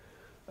course,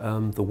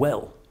 the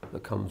well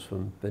that comes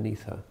from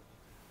beneath her.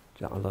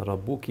 Ja'ala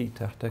rabbuki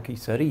tahtaki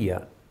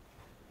sariya,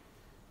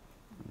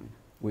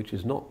 which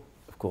is not,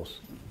 of course,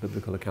 the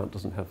biblical account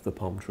doesn't have the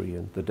palm tree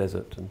and the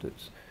desert, and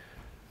it's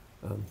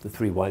the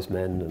three wise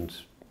men and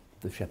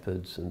the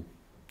shepherds and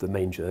the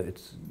manger.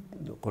 It's,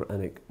 the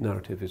Quranic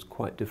narrative is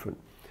quite different.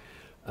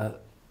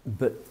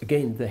 But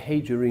again, the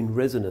Hajarine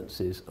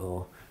resonances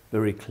are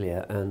very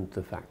clear, and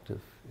the fact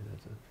of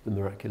the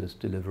miraculous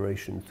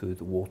deliberation through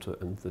the water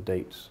and the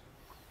dates,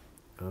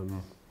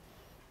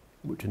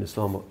 which in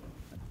Islam are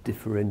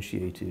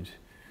differentiated,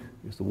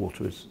 because the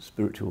water is a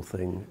spiritual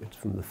thing. It's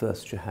from the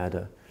first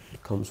shahada,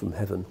 it comes from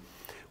heaven,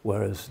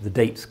 whereas the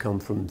dates come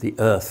from the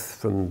earth,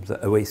 from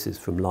the oasis,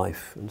 from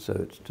life, and so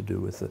it's to do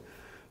with the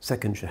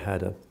second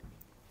shahada.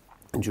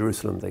 In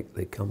Jerusalem,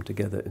 they come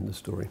together in the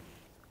story.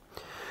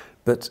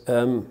 But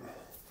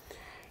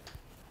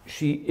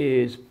she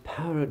is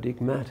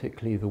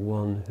paradigmatically the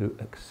one who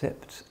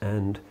accepts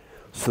and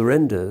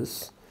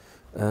surrenders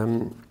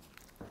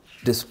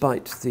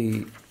despite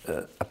the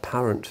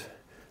apparent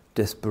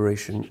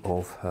desperation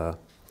of her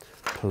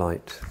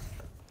plight.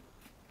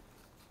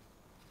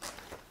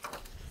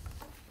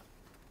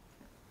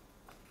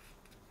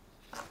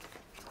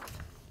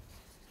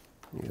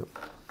 Yep.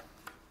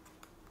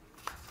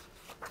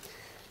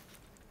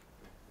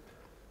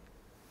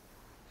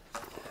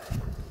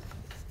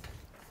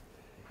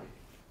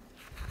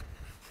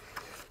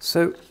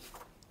 So,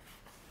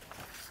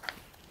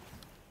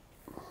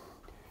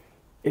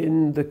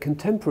 in the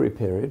contemporary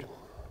period,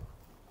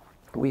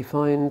 we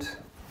find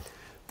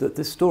that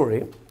this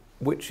story,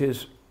 which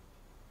is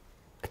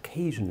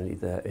occasionally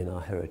there in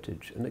our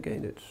heritage, and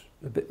again it's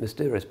a bit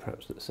mysterious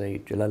perhaps that, say,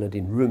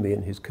 Jalaluddin Rumi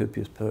in his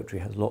copious poetry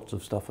has lots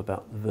of stuff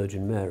about the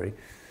Virgin Mary,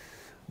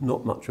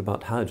 not much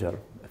about Hajar,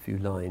 a few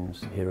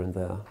lines here and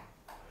there,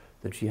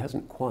 that she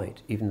hasn't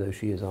quite, even though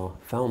she is our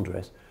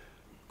foundress,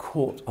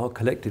 caught our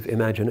collective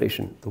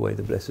imagination the way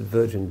the Blessed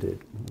Virgin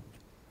did.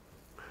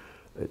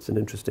 It's an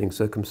interesting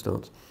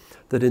circumstance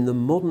that in the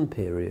modern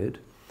period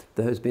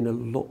there has been a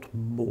lot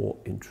more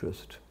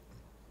interest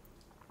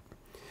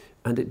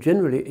And it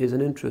generally is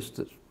an interest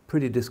that's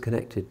pretty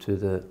disconnected to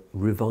the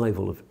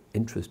revival of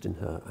interest in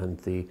her and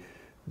the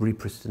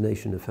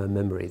repristination of her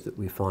memory that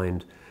we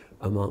find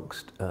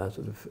amongst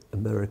sort of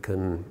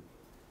American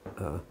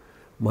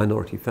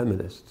minority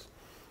feminists.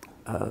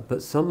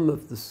 But some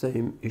of the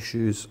same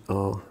issues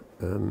are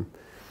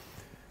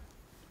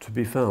to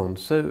be found.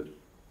 So,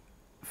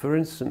 for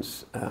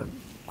instance,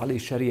 Ali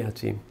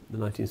Shariati, the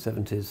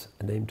 1970s,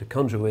 a name to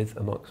conjure with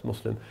amongst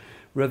Muslim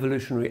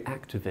revolutionary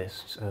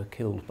activists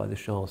killed by the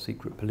Shah's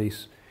secret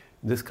police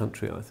in this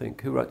country, I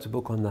think, who writes a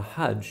book on the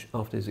Hajj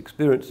after his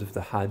experience of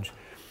the Hajj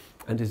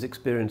and his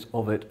experience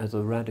of it as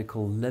a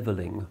radical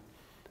levelling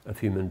of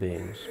human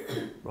beings,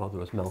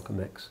 rather as Malcolm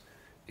X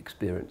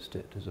experienced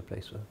it as a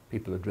place where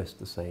people are dressed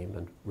the same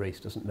and race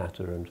doesn't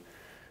matter, and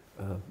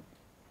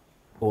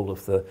all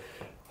of the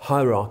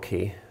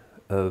hierarchy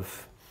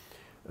of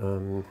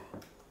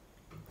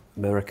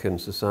American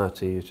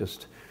society is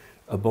just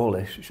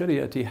abolished.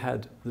 Shariati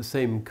had the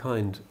same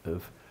kind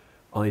of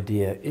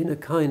idea, in a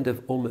kind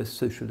of almost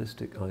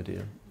socialistic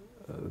idea,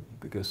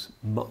 because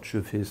much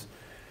of his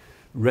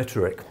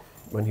rhetoric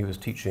when he was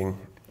teaching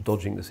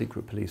dodging the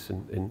secret police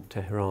in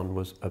Tehran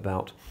was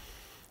about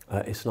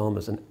Islam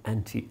as an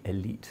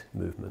anti-elite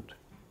movement.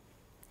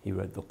 He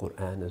read the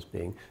Quran as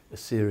being a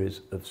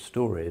series of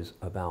stories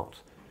about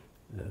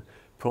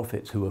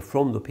prophets who were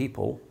from the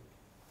people,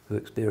 who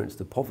experienced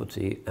the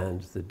poverty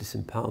and the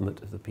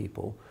disempowerment of the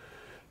people,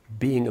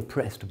 being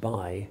oppressed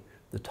by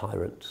the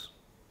tyrants,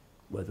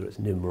 whether it's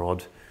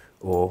Nimrod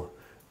or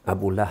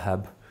Abu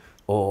Lahab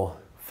or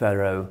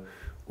Pharaoh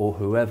or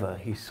whoever.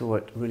 He saw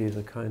it really as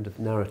a kind of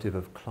narrative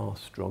of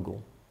class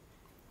struggle.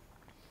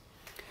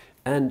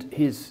 And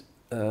his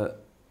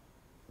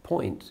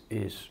point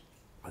is,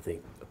 I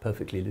think, a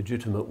perfectly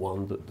legitimate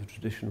one that the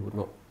tradition would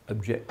not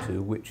object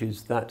to, which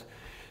is that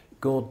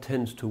God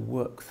tends to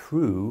work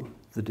through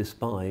the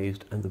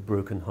despised and the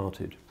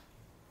broken-hearted.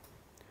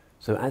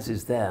 So as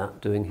is there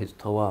doing his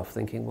tawaf,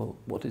 thinking, well,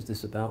 what is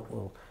this about?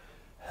 Well,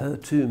 her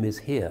tomb is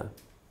here,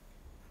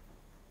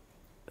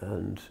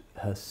 and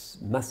her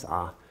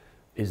mas'ah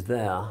is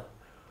there,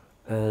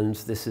 and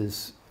this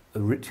is a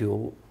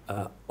ritual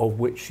of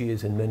which she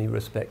is in many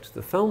respects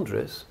the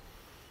foundress.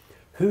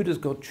 Who does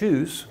God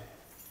choose?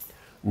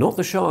 Not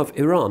the Shah of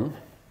Iran.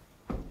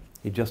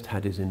 He just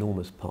had his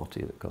enormous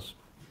party that cost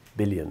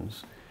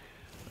billions,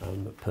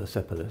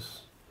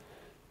 Persepolis,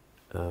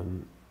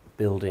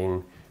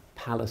 building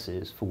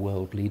palaces for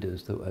world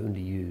leaders that were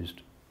only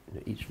used,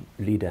 each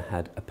leader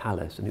had a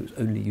palace and it was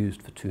only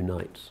used for 2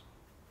 nights.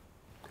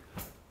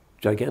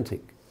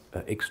 Gigantic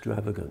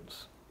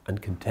extravagance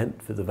and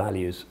contempt for the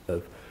values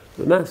of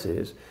the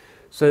masses.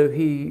 So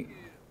he,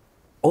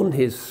 on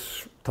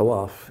his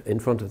tawaf in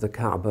front of the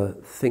Kaaba,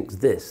 thinks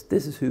this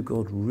is who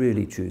God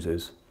really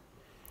chooses.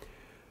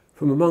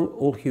 From among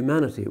all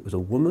humanity it was a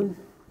woman.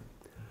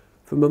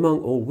 From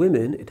among all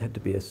women, it had to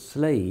be a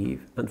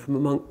slave, and from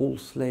among all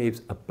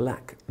slaves, a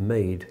black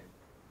maid.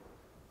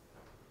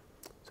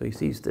 So he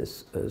sees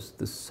this as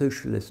the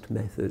socialist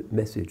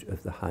message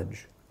of the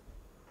Hajj.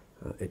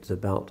 It's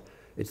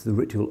the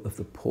ritual of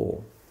the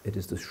poor. It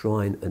is the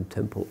shrine and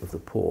temple of the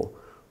poor,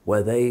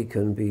 where they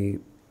can be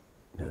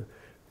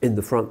in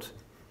the front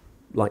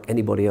like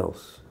anybody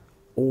else.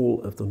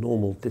 All of the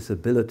normal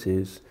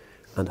disabilities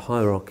and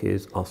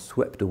hierarchies are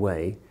swept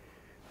away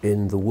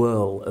in the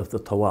whirl of the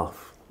tawaf.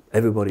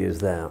 Everybody is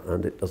there,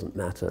 and it doesn't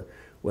matter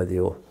whether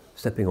you're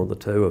stepping on the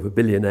toe of a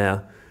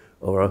billionaire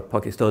or a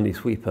Pakistani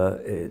sweeper.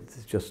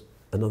 It's just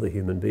another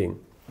human being.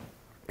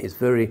 He's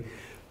very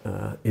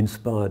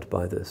inspired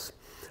by this.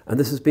 And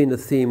this has been a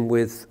theme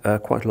with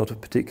quite a lot of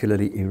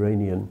particularly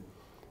Iranian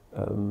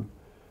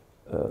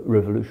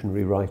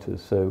revolutionary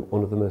writers. So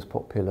one of the most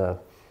popular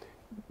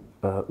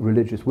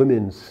religious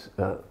women's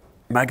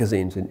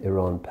magazines in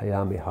Iran,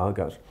 Payam-i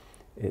Hagar,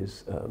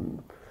 is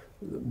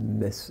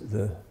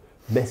the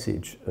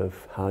message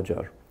of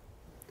Hagar,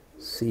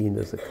 seen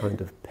as a kind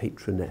of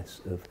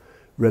patroness of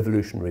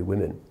revolutionary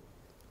women,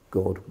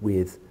 God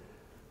with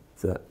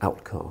the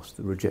outcast,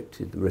 the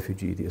rejected, the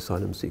refugee, the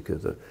asylum seeker,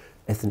 the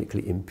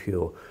ethnically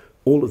impure.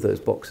 All of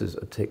those boxes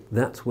are ticked.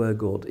 That's where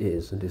God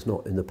is, and is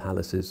not in the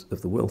palaces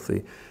of the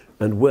wealthy.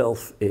 And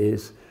wealth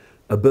is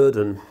a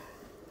burden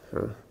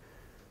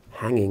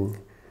hanging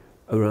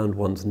around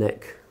one's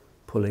neck,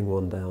 pulling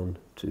one down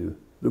to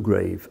the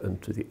grave and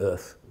to the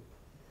earth.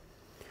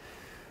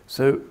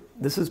 So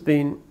this has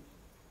been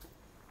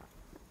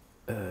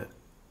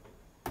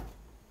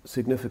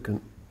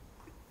significant,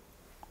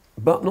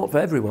 but not for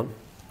everyone.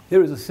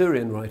 Here is a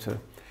Syrian writer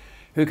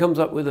who comes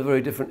up with a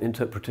very different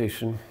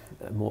interpretation,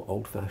 more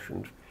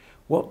old-fashioned.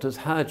 What does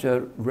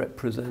Hajar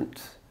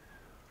represent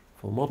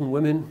for modern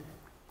women?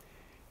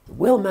 A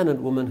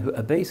well-mannered woman who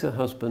obeys her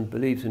husband,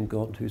 believes in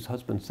God, whose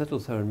husband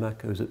settles her in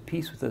Makkah, is at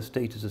peace with her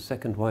state as a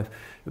second wife,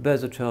 who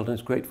bears a child and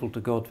is grateful to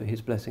God for his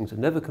blessings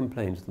and never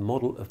complains, the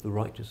model of the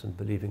righteous and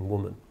believing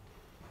woman.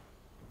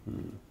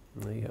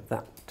 There you have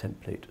that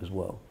template as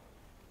well.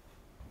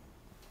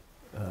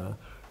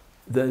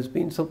 There's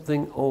been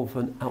something of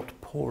an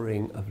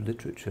outpouring of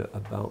literature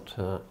about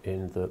her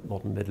in the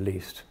modern Middle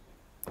East.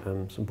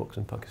 some books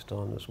in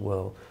Pakistan as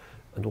well,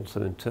 and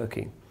also in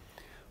Turkey,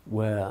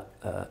 where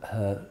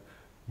her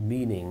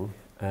meaning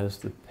as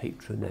the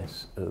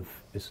patroness of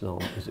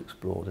Islam is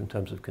explored in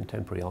terms of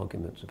contemporary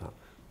arguments about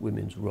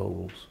women's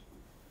roles.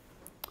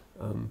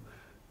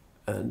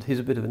 And he's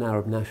a bit of an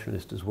Arab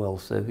nationalist as well,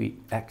 so he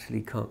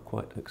actually can't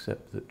quite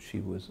accept that she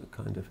was a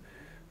kind of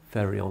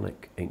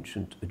pharaonic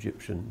ancient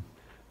Egyptian.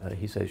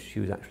 He says she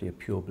was actually a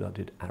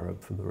pure-blooded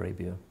Arab from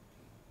Arabia.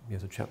 He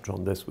has a chapter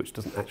on this which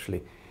doesn't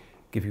actually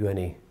give you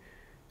any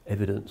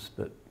evidence,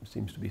 but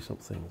seems to be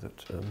something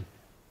that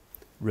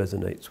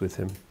resonates with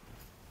him.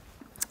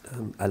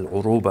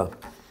 Al-Uruba.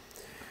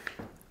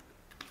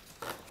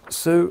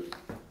 So,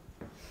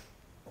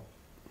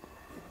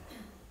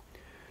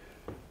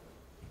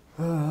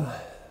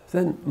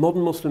 then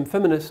modern Muslim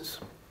feminists,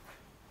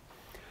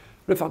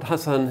 Rifat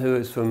Hassan, who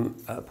is from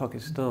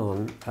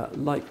Pakistan,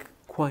 like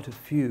quite a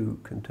few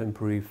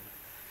contemporary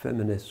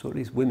feminists, or at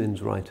least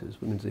women's writers,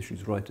 women's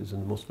issues writers in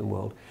the Muslim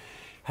world,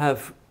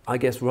 have, I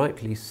guess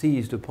rightly,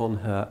 seized upon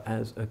her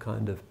as a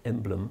kind of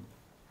emblem,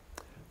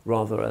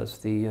 rather as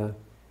the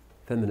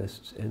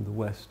feminists in the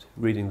West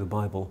reading the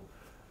Bible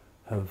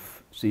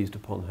have seized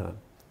upon her.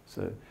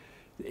 So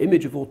the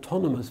image of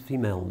autonomous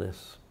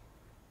femaleness,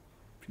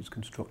 she's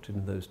constructed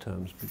in those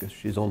terms because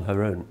she's on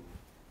her own,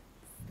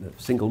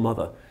 a single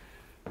mother,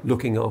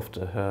 looking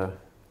after her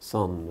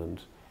son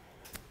and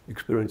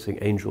experiencing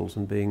angels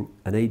and being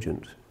an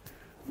agent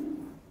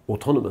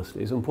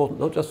autonomously is important,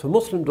 not just for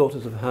Muslim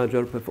daughters of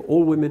Hajar, but for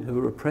all women who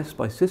are oppressed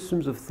by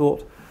systems of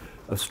thought,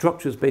 of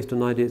structures based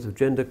on ideas of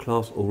gender,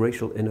 class, or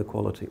racial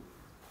inequality.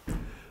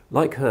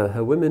 Like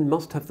her women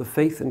must have the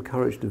faith and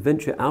courage to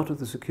venture out of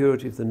the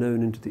security of the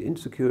known into the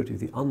insecurity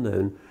of the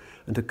unknown,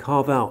 and to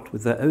carve out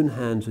with their own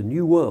hands a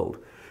new world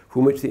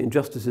from which the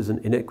injustices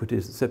and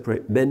inequities that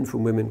separate men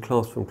from women,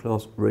 class from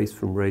class, race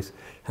from race,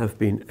 have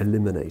been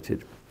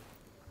eliminated.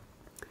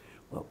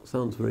 Well,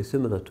 sounds very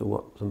similar to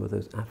what some of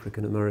those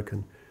African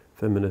American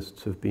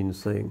feminists have been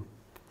saying.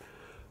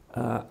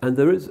 And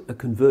there is a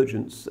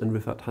convergence, and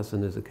Rifat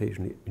Hassan is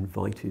occasionally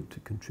invited to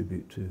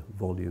contribute to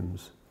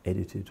volumes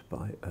edited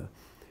by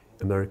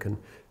American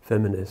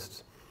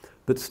feminists.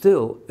 But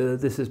still,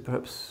 this is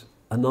perhaps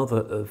another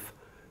of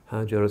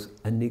Hajar's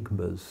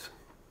enigmas,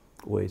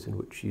 ways in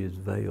which she is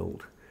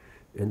veiled,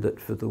 in that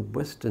for the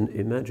Western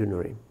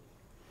imaginary,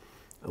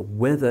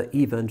 whether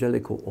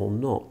evangelical or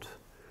not,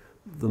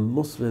 the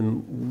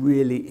Muslim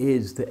really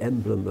is the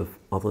emblem of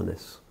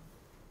otherness.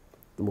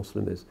 The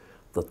Muslim is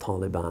the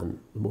Taliban,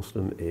 the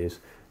Muslim is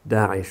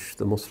Daesh,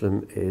 the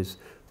Muslim is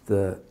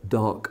the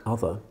dark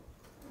other,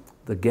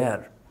 the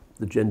Ger,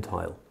 the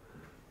Gentile,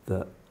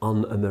 the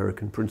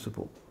un-American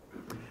principle.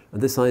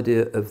 And this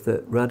idea of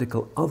the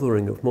radical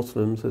othering of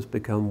Muslims has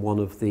become one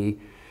of the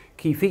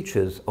key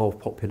features of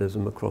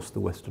populism across the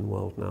Western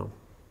world now.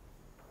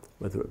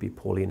 Whether it be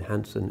Pauline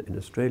Hanson in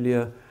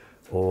Australia,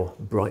 or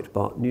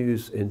Breitbart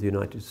News in the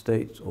United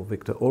States, or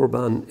Viktor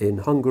Orban in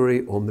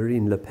Hungary, or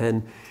Marine Le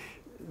Pen,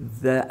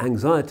 their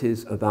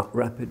anxieties about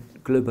rapid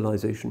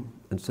globalization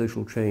and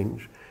social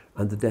change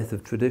and the death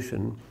of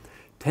tradition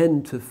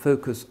tend to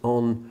focus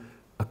on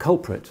a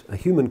culprit, a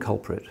human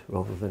culprit,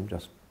 rather than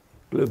just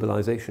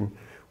globalization,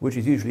 which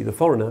is usually the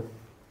foreigner,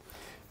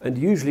 and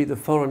usually the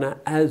foreigner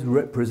as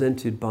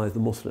represented by the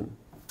Muslim,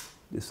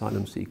 the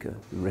asylum seeker,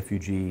 the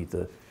refugee,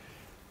 the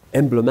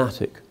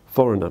emblematic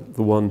foreigner,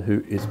 the one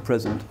who is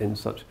present in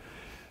such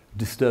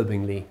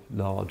disturbingly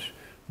large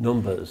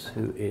numbers,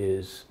 who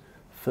is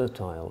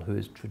fertile, who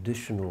is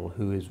traditional,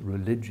 who is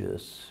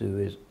religious, who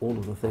is all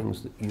of the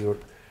things that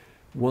Europe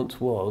once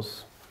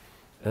was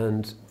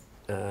and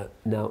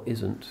now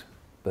isn't,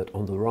 but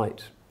on the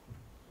right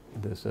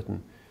there's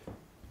certain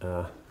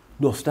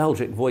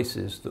nostalgic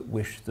voices that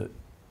wish that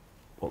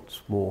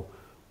once more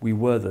we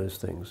were those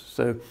things.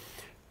 So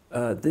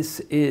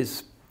this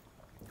is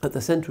at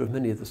the centre of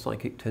many of the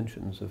psychic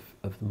tensions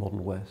of the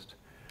modern West.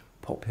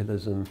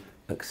 Populism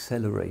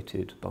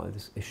accelerated by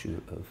this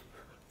issue of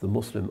the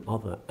Muslim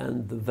other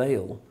and the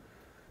veil,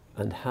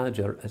 and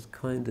Hajar as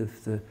kind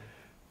of the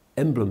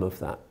emblem of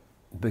that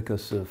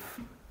because of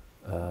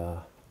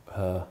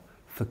her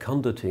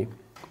fecundity,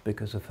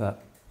 because of her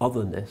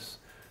otherness,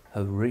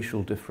 her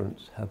racial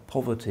difference, her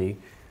poverty.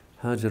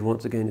 Hajar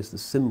once again is the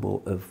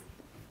symbol of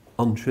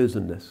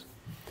unchosenness.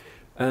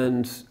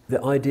 And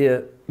the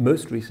idea,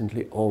 most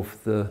recently,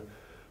 of the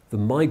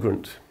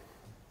migrant,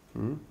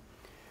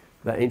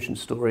 that ancient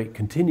story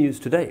continues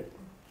today.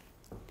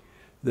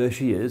 There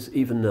she is,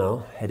 even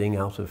now, heading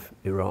out of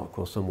Iraq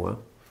or somewhere,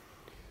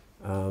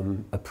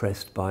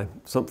 oppressed by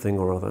something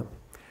or other.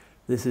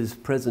 This is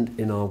present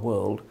in our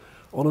world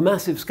on a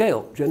massive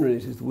scale. Generally,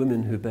 it is the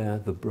women who bear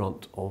the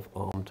brunt of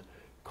armed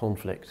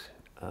conflict.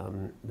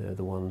 They're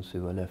the ones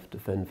who are left to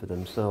fend for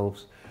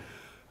themselves.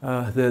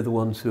 They're the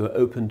ones who are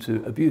open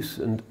to abuse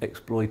and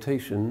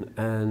exploitation,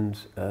 and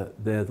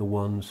they're the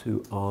ones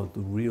who are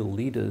the real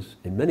leaders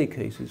in many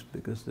cases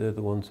because they're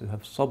the ones who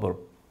have sabr.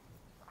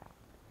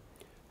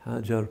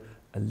 Hajar,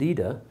 a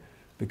leader,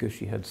 because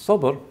she had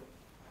sabr,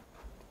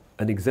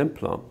 an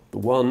exemplar, the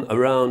one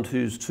around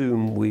whose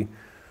tomb we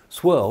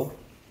swirl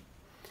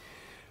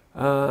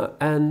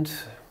And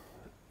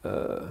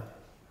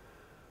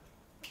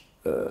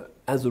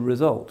as a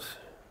result,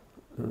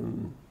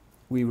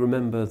 we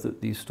remember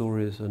that these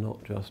stories are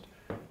not just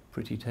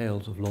pretty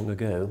tales of long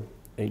ago,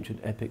 ancient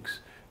epics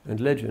and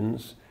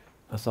legends,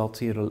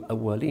 asatir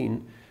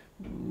al-awwalin,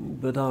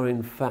 but are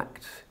in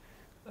fact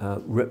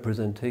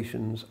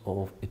representations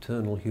of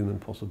eternal human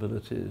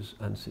possibilities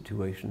and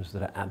situations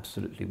that are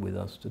absolutely with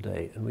us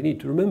today. And we need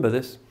to remember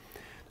this.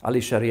 Ali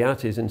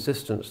Shariati's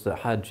insistence that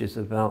Hajj is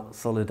about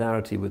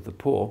solidarity with the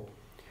poor,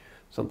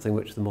 something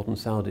which the modern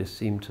Saudis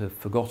seem to have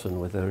forgotten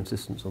with their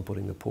insistence on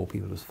putting the poor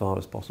people as far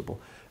as possible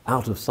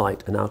out of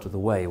sight and out of the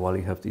way, while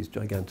you have these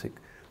gigantic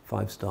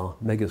five-star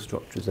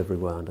megastructures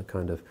everywhere and a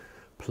kind of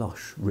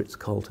plush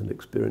Ritz-Carlton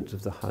experience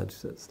of the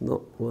Hajj. That's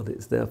not what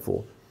it's there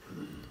for.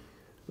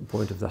 The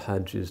point of the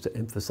Hajj is to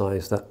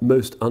emphasize that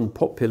most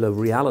unpopular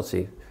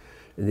reality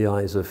in the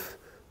eyes of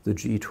the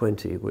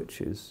G20, which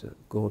is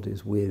God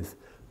is with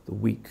the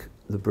weak,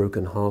 the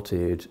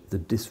broken-hearted, the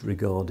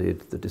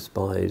disregarded, the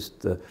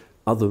despised, the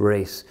other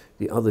race,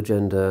 the other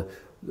gender,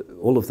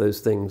 all of those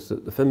things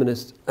that the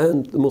feminists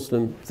and the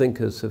Muslim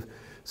thinkers have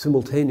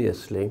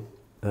simultaneously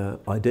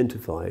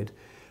identified,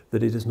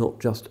 that it is not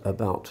just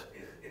about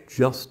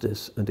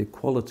justice and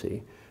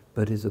equality,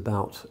 but is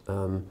about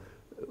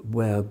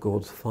where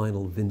God's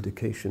final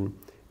vindication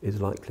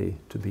is likely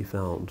to be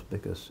found,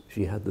 because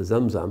she had the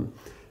Zamzam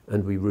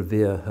and we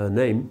revere her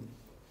name.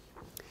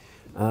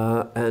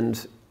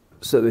 And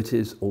so it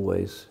is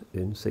always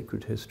in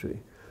sacred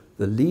history.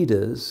 The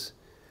leaders,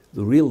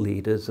 the real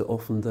leaders, are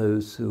often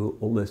those who are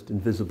almost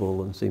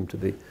invisible and seem to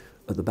be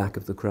at the back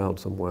of the crowd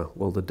somewhere,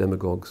 while the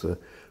demagogues are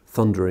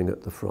thundering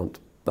at the front.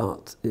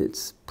 But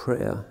it's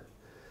prayer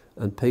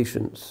and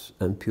patience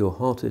and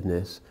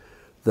pure-heartedness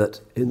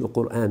that, in the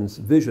Qur'an's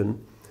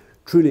vision,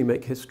 truly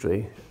make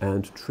history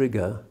and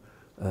trigger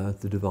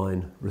the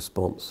divine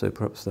response. So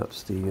perhaps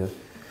that's the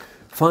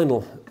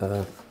final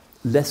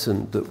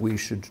lesson that we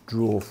should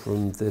draw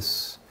from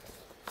this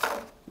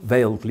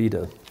veiled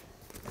leader.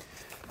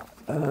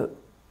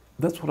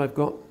 That's what I've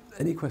got.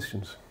 Any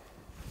questions?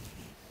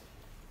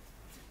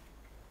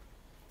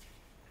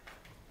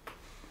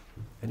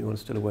 Anyone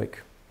still awake?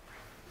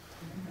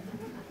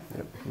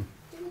 Yep.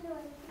 Do you know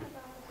anything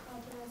about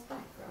Hagar's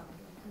background,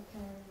 like her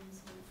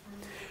parents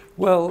and family?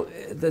 Well,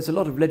 there's a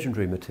lot of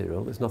legendary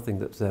material. There's nothing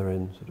that's there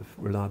in sort of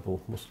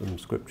reliable Muslim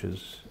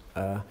scriptures.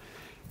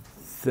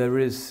 There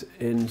is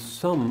in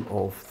some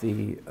of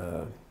the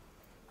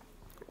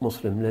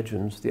Muslim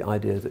legends the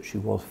idea that she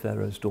was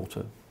Pharaoh's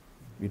daughter.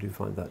 You do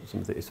find that in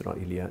some of the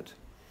Israeliyat.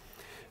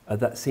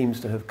 That seems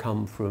to have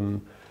come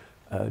from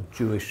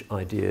Jewish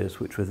ideas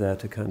which were there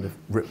to kind of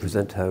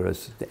represent her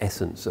as the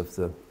essence of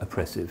the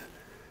oppressive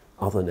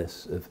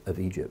otherness of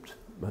Egypt.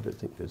 I don't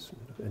think there's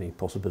any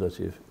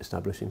possibility of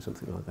establishing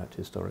something like that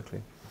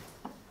historically.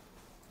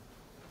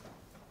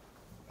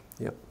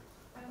 Yeah.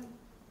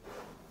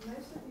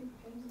 Most of the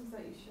paintings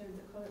that you showed,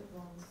 the coloured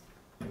ones,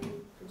 they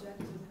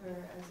projected her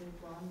as a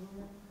blonde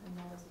woman and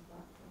not as a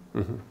black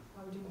woman. Mm-hmm.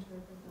 How would you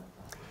interpret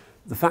that?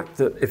 The fact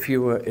that if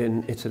you were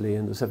in Italy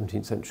in the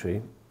 17th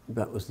century,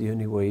 that was the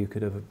only way you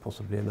could ever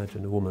possibly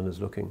imagine a woman as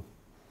looking.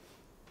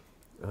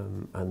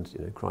 And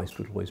you know, Christ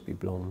would always be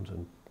blonde,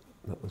 and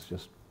that was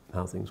just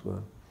how things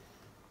were.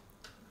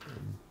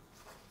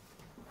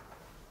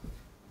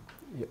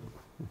 Yeah.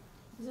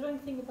 Is there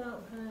anything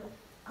about her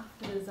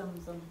after the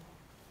Zamzam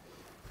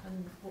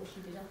and what she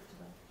did after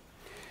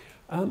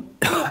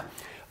that?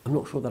 I'm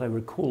not sure that I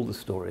recall the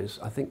stories.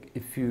 I think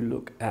if you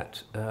look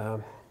at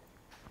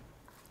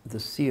the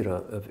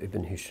Sirah of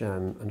Ibn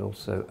Hisham and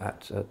also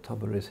at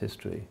Tabari's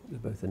history,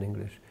 they're both in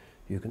English,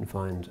 you can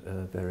find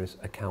various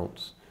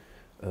accounts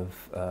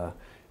of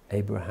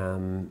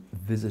Abraham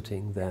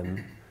visiting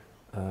them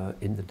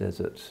in the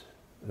desert,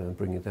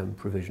 bringing them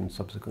provisions,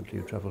 subsequently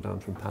who travelled down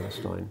from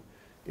Palestine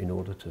in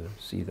order to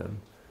see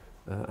them,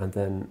 and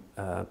then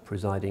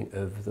presiding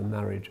over the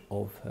marriage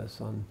of her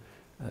son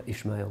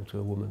Ishmael to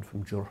a woman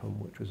from Jurham,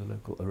 which was a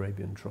local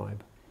Arabian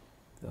tribe,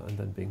 and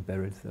then being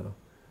buried there.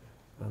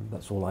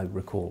 That's all I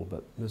recall,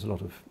 but there's a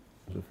lot of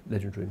sort of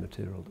legendary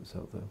material that's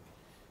out there.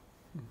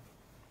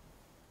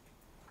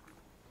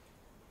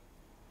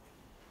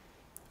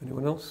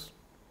 Anyone else?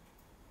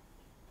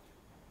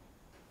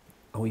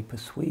 Are we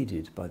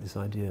persuaded by this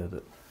idea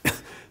that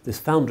this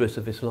foundress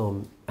of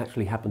Islam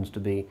actually happens to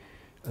be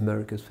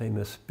America's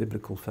famous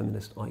biblical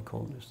feminist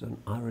icon? Is there an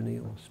irony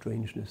or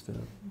strangeness there?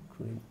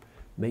 Can we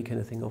make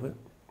anything of it?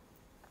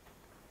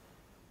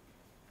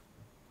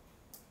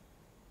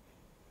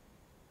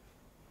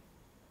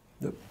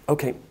 No.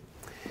 Okay.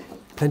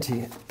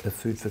 Plenty of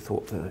food for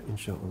thought there,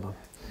 inshallah.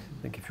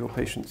 Thank you for your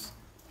patience.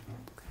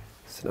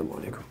 Assalamu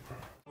alaikum.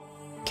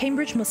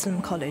 Cambridge Muslim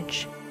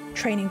College,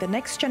 training the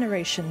next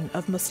generation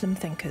of Muslim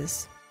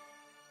thinkers.